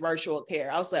more in virtual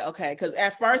care. I was like, okay, because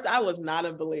at first I was not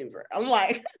a believer. I'm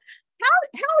like,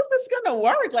 how is this going to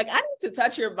work? Like, I need to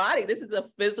touch your body. This is a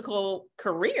physical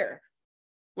career.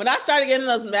 When I started getting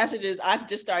those messages, I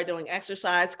just started doing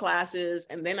exercise classes.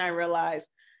 And then I realized,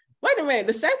 wait a minute,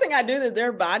 the same thing I do to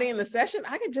their body in the session,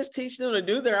 I can just teach them to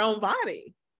do their own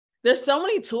body. There's so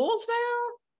many tools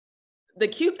now.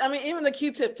 Even the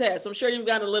Q-tip test. I'm sure you've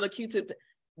got a little Q-tip.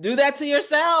 Do that to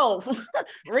yourself.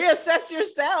 Reassess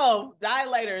yourself.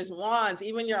 Dilators, wands,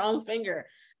 even your own finger.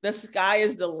 The sky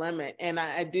is the limit. And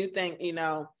I do think,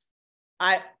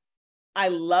 I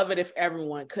love it if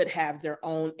everyone could have their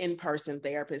own in-person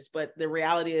therapist. But the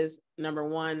reality is, number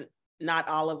one, not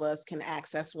all of us can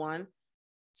access one.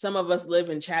 Some of us live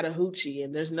in Chattahoochee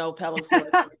and there's no pelvic floor.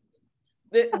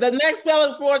 The next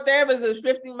pelvic floor therapist is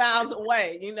 50 miles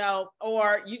away,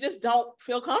 or you just don't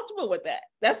feel comfortable with that.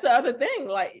 That's the other thing.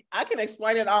 Like, I can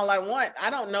explain it all I want. I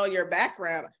don't know your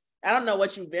background. I don't know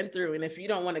what you've been through. And if you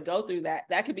don't want to go through that,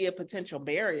 that could be a potential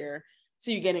barrier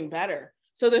to you getting better.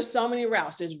 So there's so many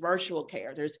routes. There's virtual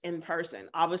care, there's in-person.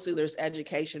 Obviously, there's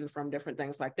education from different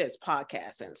things like this,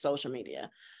 podcasts and social media.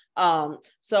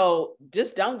 So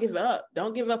just don't give up.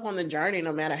 Don't give up on the journey,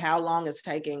 no matter how long it's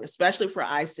taking, especially for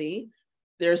IC.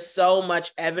 There's so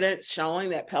much evidence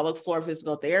showing that pelvic floor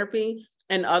physical therapy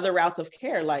and other routes of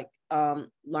care, like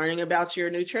learning about your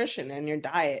nutrition and your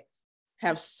diet,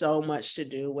 have so much to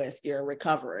do with your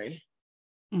recovery.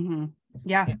 Mm-hmm.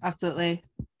 Yeah, absolutely.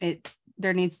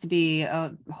 There needs to be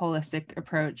a holistic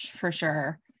approach for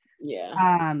sure. Yeah.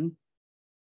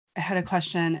 I had a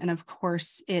question, and of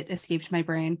course it escaped my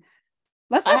brain.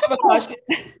 I have a question.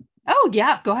 Oh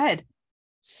yeah, go ahead.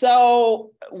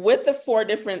 So with the 4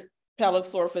 different pelvic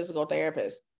floor physical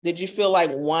therapists, did you feel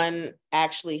like one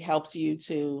actually helped you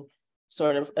to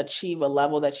sort of achieve a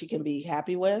level that you can be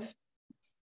happy with?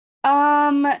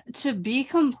 To be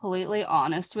completely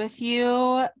honest with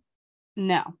you,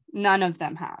 no, none of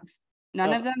them have.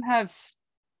 None of them have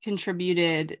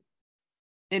contributed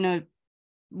in a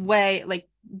way, like,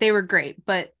 they were great,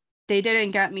 but they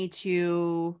didn't get me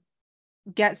to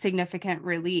get significant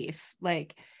relief.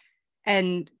 Like,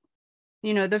 and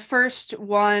the first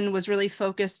one was really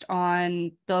focused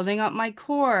on building up my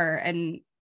core, and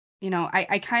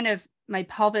I kind of, my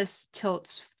pelvis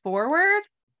tilts forward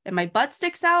and my butt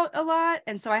sticks out a lot,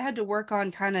 and so I had to work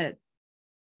on kind of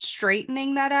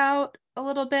straightening that out a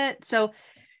little bit. So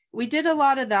we did a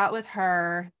lot of that with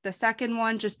her. The second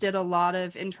one just did a lot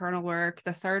of internal work.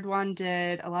 The third one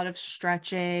did a lot of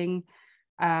stretching,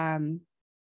 some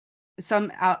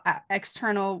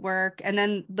external work. And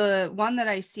then the one that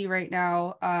I see right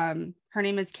now, her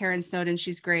name is Karen Snowden.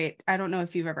 She's great. I don't know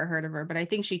if you've ever heard of her, but I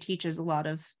think she teaches a lot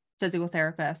of physical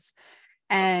therapists.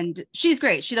 And she's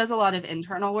great. She does a lot of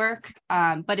internal work,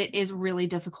 but it is really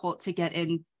difficult to get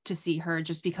in to see her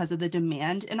just because of the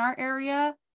demand in our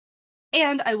area.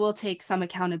 And I will take some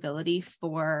accountability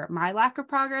for my lack of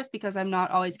progress because I'm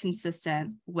not always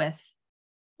consistent with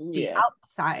the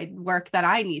outside work that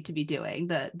I need to be doing,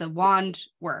 the wand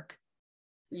work.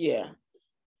 Yeah,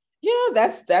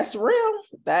 that's real.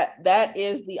 That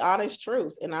is the honest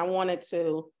truth. And I wanted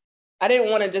to I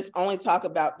didn't want to just only talk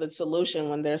about the solution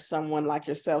when there's someone like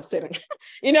yourself sitting,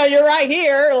 you're right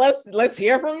here. Let's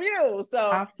hear from you.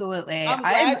 So absolutely. I'm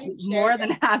I'm glad you more shared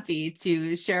than happy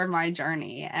to share my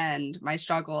journey and my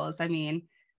struggles. I mean,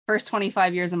 first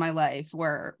 25 years of my life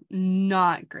were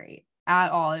not great at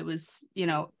all. It was,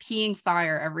 peeing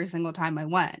fire every single time I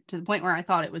went, to the point where I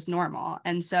thought it was normal.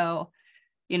 And so,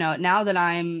 now that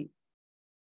I'm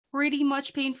pretty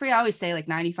much pain-free, I always say like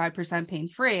 95%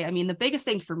 pain-free. I mean, the biggest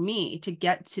thing for me to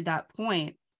get to that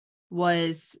point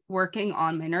was working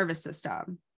on my nervous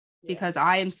system, because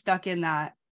I am stuck in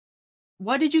that,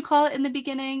 what did you call it in the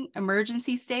beginning?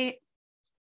 Emergency state?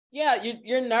 Yeah,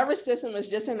 your nervous system is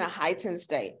just in a heightened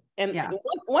state. And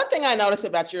one thing I noticed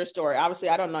about your story, obviously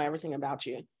I don't know everything about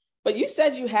you, but you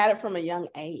said you had it from a young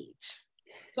age.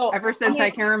 So ever since I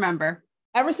can remember.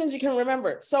 Ever since you can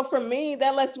remember. So for me,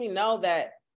 that lets me know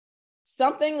that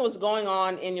something was going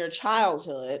on in your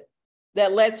childhood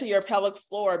that led to your pelvic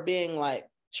floor being like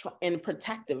in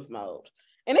protective mode.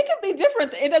 And it could be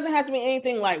different. It doesn't have to be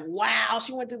anything like, wow,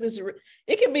 she went through this.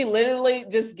 It could be literally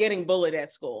just getting bullied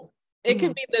at school. It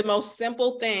could be the most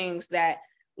simple things that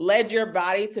led your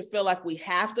body to feel like we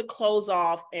have to close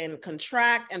off and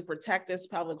contract and protect this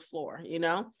pelvic floor,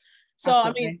 So,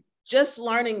 Absolutely. I mean, just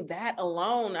learning that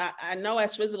alone, I know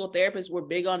as physical therapists, we're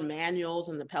big on manuals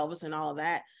and the pelvis and all of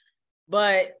that,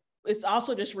 but it's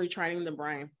also just retraining the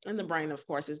brain. And the brain, of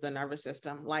course, is the nervous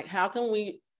system. Like, how can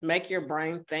we make your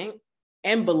brain think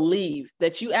and believe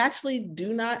that you actually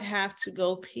do not have to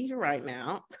go pee right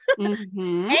now?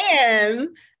 And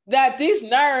that these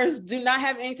nerves do not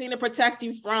have anything to protect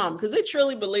you from, because it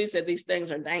truly believes that these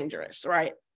things are dangerous,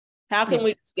 right? How can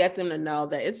we just get them to know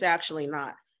that it's actually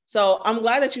not? So I'm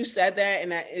glad that you said that.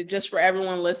 And that just for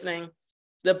everyone listening,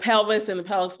 the pelvis and the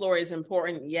pelvic floor is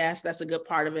important. Yes, that's a good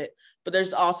part of it. But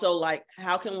there's also like,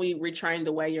 how can we retrain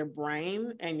the way your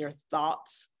brain and your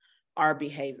thoughts are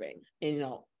behaving? And,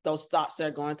 those thoughts that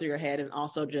are going through your head, and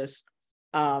also just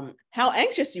how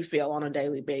anxious you feel on a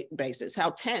daily basis, how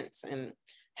tense, and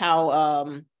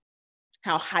how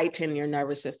heightened your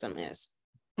nervous system is.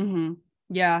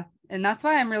 Yeah. And that's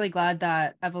why I'm really glad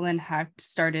that Evelyn Hecht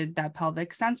started that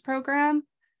pelvic sense program.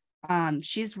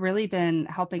 She's really been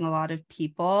helping a lot of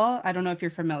people. I don't know if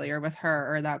you're familiar with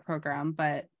her or that program,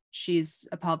 but she's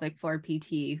a pelvic floor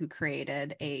PT who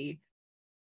created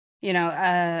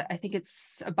I think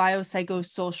it's a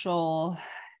biopsychosocial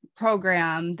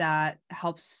program that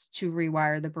helps to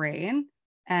rewire the brain.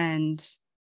 And,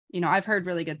 I've heard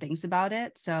really good things about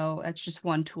it. So that's just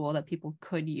one tool that people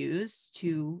could use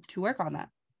to work on that.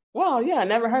 Well, yeah, I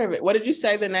never heard of it. What did you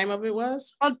say the name of it was?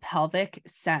 It's called Pelvic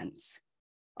Sense.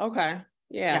 Okay.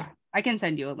 Yeah. I can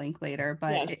send you a link later,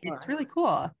 but it's really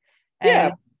cool.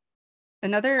 And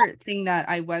another thing that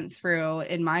I went through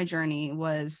in my journey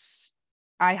was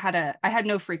I had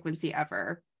no frequency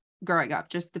ever growing up,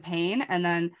 just the pain. And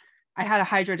then I had a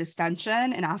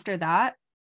hydrodistension. And after that,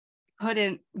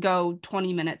 couldn't go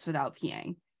 20 minutes without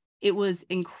peeing. It was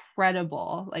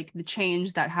incredible, like the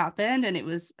change that happened. And it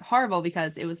was horrible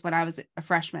because it was when I was a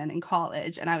freshman in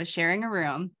college and I was sharing a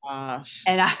room. Gosh.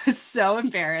 And I was so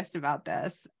embarrassed about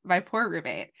this. My poor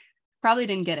roommate probably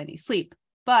didn't get any sleep.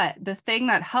 But the thing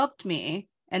that helped me,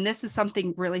 and this is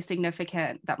something really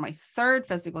significant that my third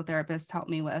physical therapist helped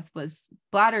me with, was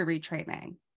bladder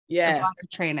retraining. Yes. Bladder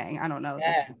training. I don't know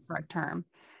the correct term.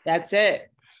 That's it.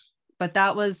 But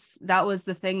that was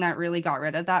the thing that really got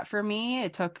rid of that for me.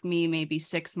 It took me maybe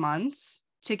 6 months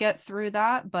to get through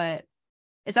that. But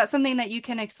is that something that you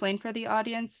can explain for the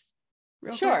audience?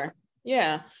 Sure. Quick?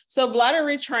 Yeah. So bladder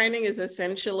retraining is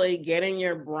essentially getting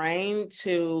your brain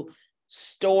to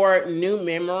store new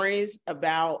memories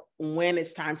about when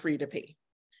it's time for you to pee.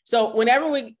 So whenever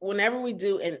we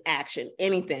do an action,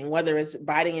 anything, whether it's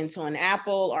biting into an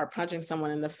apple or punching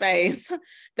someone in the face,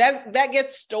 that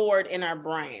gets stored in our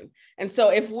brain. And so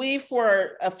if we,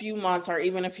 for a few months or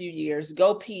even a few years,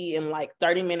 go pee in like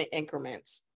 30-minute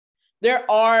increments, there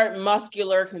are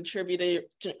muscular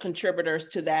contributors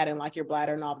to that, and like your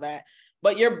bladder and all that.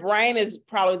 But your brain is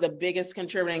probably the biggest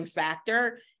contributing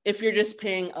factor if you're just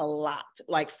peeing a lot,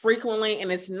 like frequently,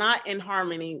 and it's not in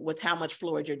harmony with how much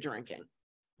fluid you're drinking.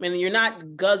 I mean, you're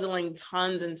not guzzling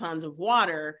tons and tons of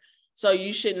water, so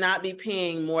you should not be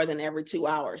peeing more than every 2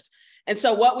 hours. And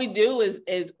so what we do is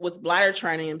with bladder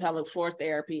training and pelvic floor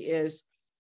therapy is,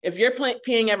 if you're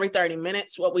peeing every 30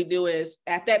 minutes, what we do is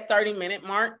at that 30-minute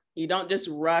mark, you don't just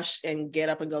rush and get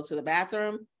up and go to the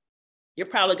bathroom. You're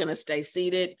probably going to stay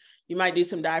seated. You might do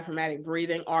some diaphragmatic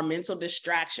breathing or mental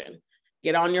distraction.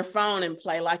 Get on your phone and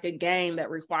play like a game that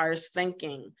requires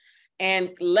thinking.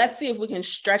 And let's see if we can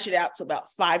stretch it out to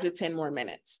about 5 to 10 more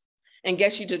minutes and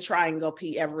get you to try and go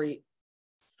pee every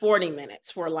 40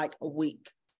 minutes for like a week.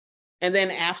 And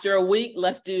then after a week,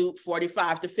 let's do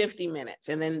 45 to 50 minutes.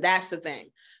 And then that's the thing.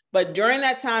 But during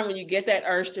that time, when you get that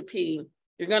urge to pee,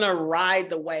 you're going to ride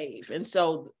the wave. And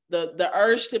so the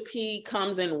urge to pee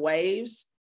comes in waves.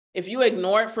 If you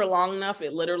ignore it for long enough,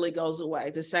 it literally goes away.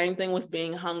 The same thing with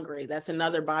being hungry. That's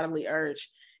another bodily urge.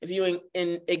 If you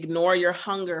ignore your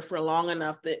hunger for long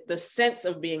enough, the sense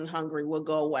of being hungry will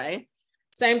go away.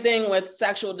 Same thing with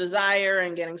sexual desire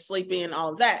and getting sleepy and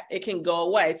all of that. It can go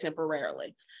away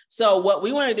temporarily. So what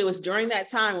we want to do is during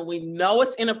that time when we know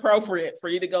it's inappropriate for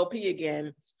you to go pee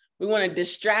again, we want to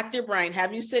distract your brain,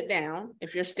 have you sit down.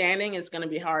 If you're standing, it's going to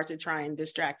be hard to try and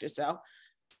distract yourself.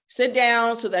 Sit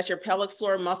down so that your pelvic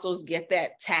floor muscles get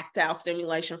that tactile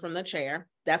stimulation from the chair.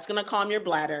 That's going to calm your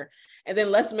bladder. And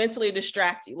then let's mentally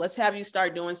distract you. Let's have you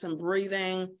start doing some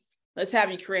breathing. Let's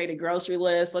have you create a grocery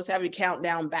list. Let's have you count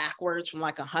down backwards from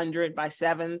like 100 by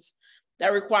sevens.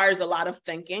 That requires a lot of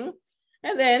thinking.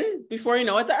 And then before you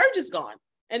know it, the urge is gone.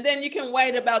 And then you can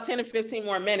wait about 10 to 15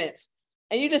 more minutes.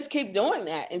 And you just keep doing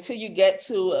that until you get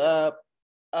to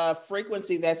a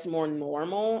frequency that's more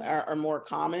normal or more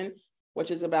common, which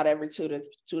is about every 2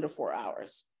 to 4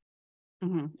 hours.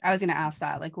 Mm-hmm. I was going to ask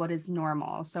that, like, what is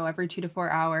normal? So every 2 to 4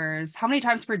 hours, how many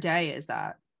times per day is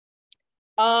that?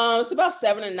 It's about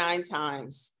 7 to 9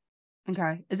 times.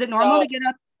 Okay. Is it normal to get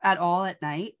up at all at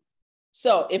night?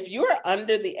 So if you're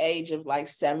under the age of like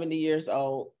 70 years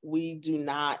old, we do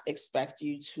not expect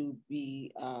you to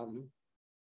be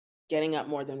getting up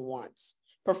more than once,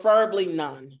 preferably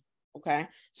none. Okay.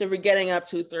 So if you're getting up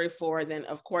 2, 3, 4, then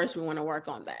of course we want to work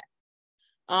on that.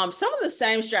 Some of the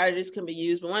same strategies can be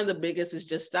used, but one of the biggest is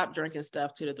just stop drinking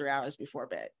stuff 2 to 3 hours before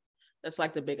bed. That's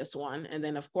like the biggest one. And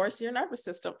then of course your nervous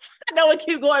system. I know we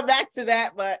keep going back to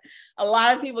that, but a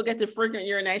lot of people get the frequent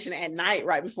urination at night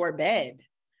right before bed.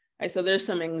 Right, so there's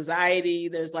some anxiety.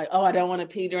 There's like, oh, I don't want to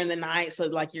pee during the night. So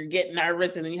like you're getting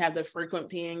nervous and then you have the frequent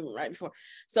peeing right before.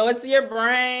 So it's your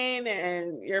brain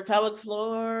and your pelvic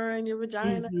floor and your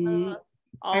vagina. Mm-hmm.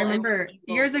 I remember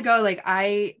years ago, like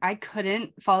I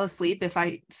couldn't fall asleep if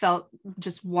I felt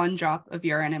just one drop of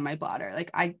urine in my bladder. Like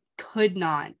I could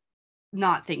not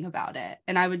think about it.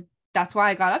 And that's why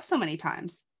I got up so many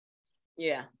times.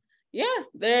 Yeah. Yeah.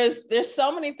 There's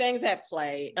so many things at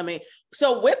play. I mean,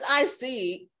 so with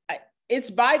IC, it's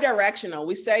bidirectional.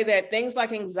 We say that things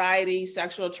like anxiety,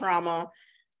 sexual trauma,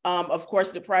 of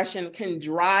course, depression can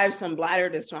drive some bladder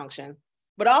dysfunction,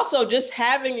 but also just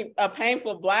having a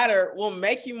painful bladder will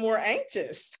make you more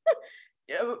anxious.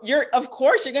 Of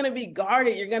course, you're going to be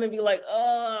guarded. You're going to be like,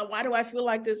 oh, why do I feel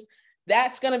like this?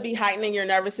 That's going to be heightening your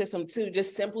nervous system too,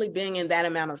 just simply being in that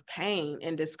amount of pain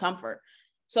and discomfort.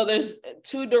 So there's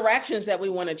 2 directions that we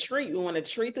want to treat. We want to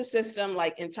treat the system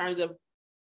like in terms of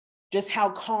just how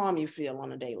calm you feel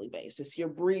on a daily basis, your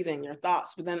breathing, your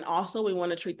thoughts, but then also we want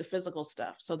to treat the physical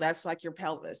stuff. So that's like your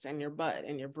pelvis and your butt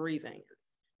and your breathing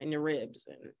and your ribs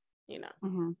and,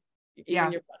 Mm-hmm.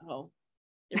 even your butthole.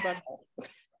 Your butthole.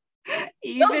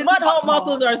 Even those butthole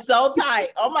muscles are so tight.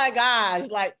 Oh my gosh.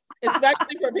 Like,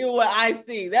 especially for people with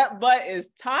IC, that butt is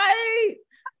tight.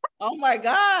 Oh my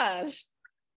gosh.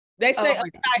 They say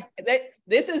uptight.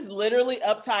 This is literally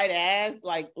uptight ass,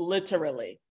 like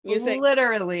literally. You say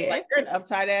literally like you're an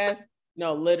uptight ass.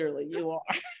 No, literally you are.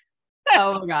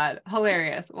 Oh my God.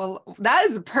 Hilarious. Well, that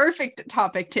is a perfect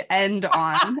topic to end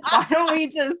on. Why don't we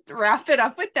just wrap it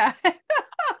up with that?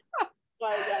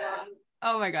 My God.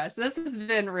 Oh my gosh. This has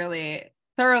been really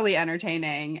thoroughly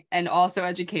entertaining and also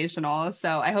educational.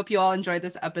 So I hope you all enjoyed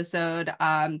this episode.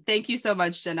 Thank you so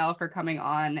much, Janelle, for coming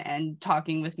on and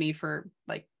talking with me for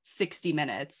like 60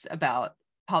 minutes about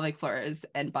pelvic floors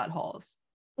and buttholes.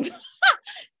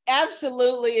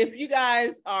 Absolutely. If you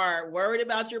guys are worried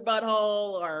about your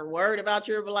butthole or worried about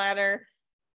your bladder,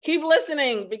 keep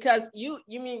listening because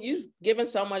you've given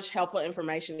so much helpful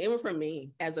information. Even for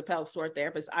me as a pelvic floor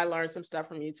therapist, I learned some stuff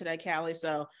from you today, Callie.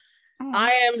 So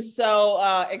I am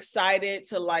so excited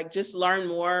to just learn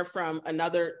more from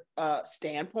another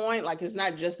standpoint. Like it's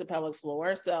not just the pelvic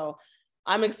floor. So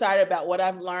I'm excited about what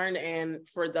I've learned. And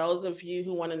for those of you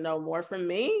who want to know more from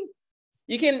me,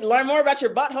 you can learn more about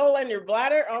your butthole and your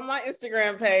bladder on my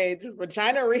Instagram page,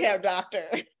 Vagina Rehab Doctor.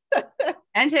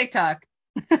 And TikTok.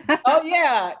 Oh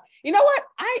yeah. You know what?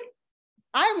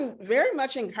 I'm very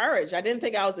much encouraged. I didn't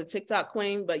think I was a TikTok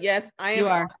queen, but yes, I am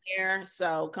on here.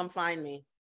 So come find me.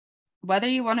 Whether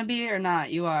you want to be or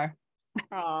not, you are.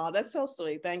 Oh, that's so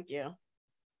sweet. Thank you.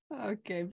 Okay.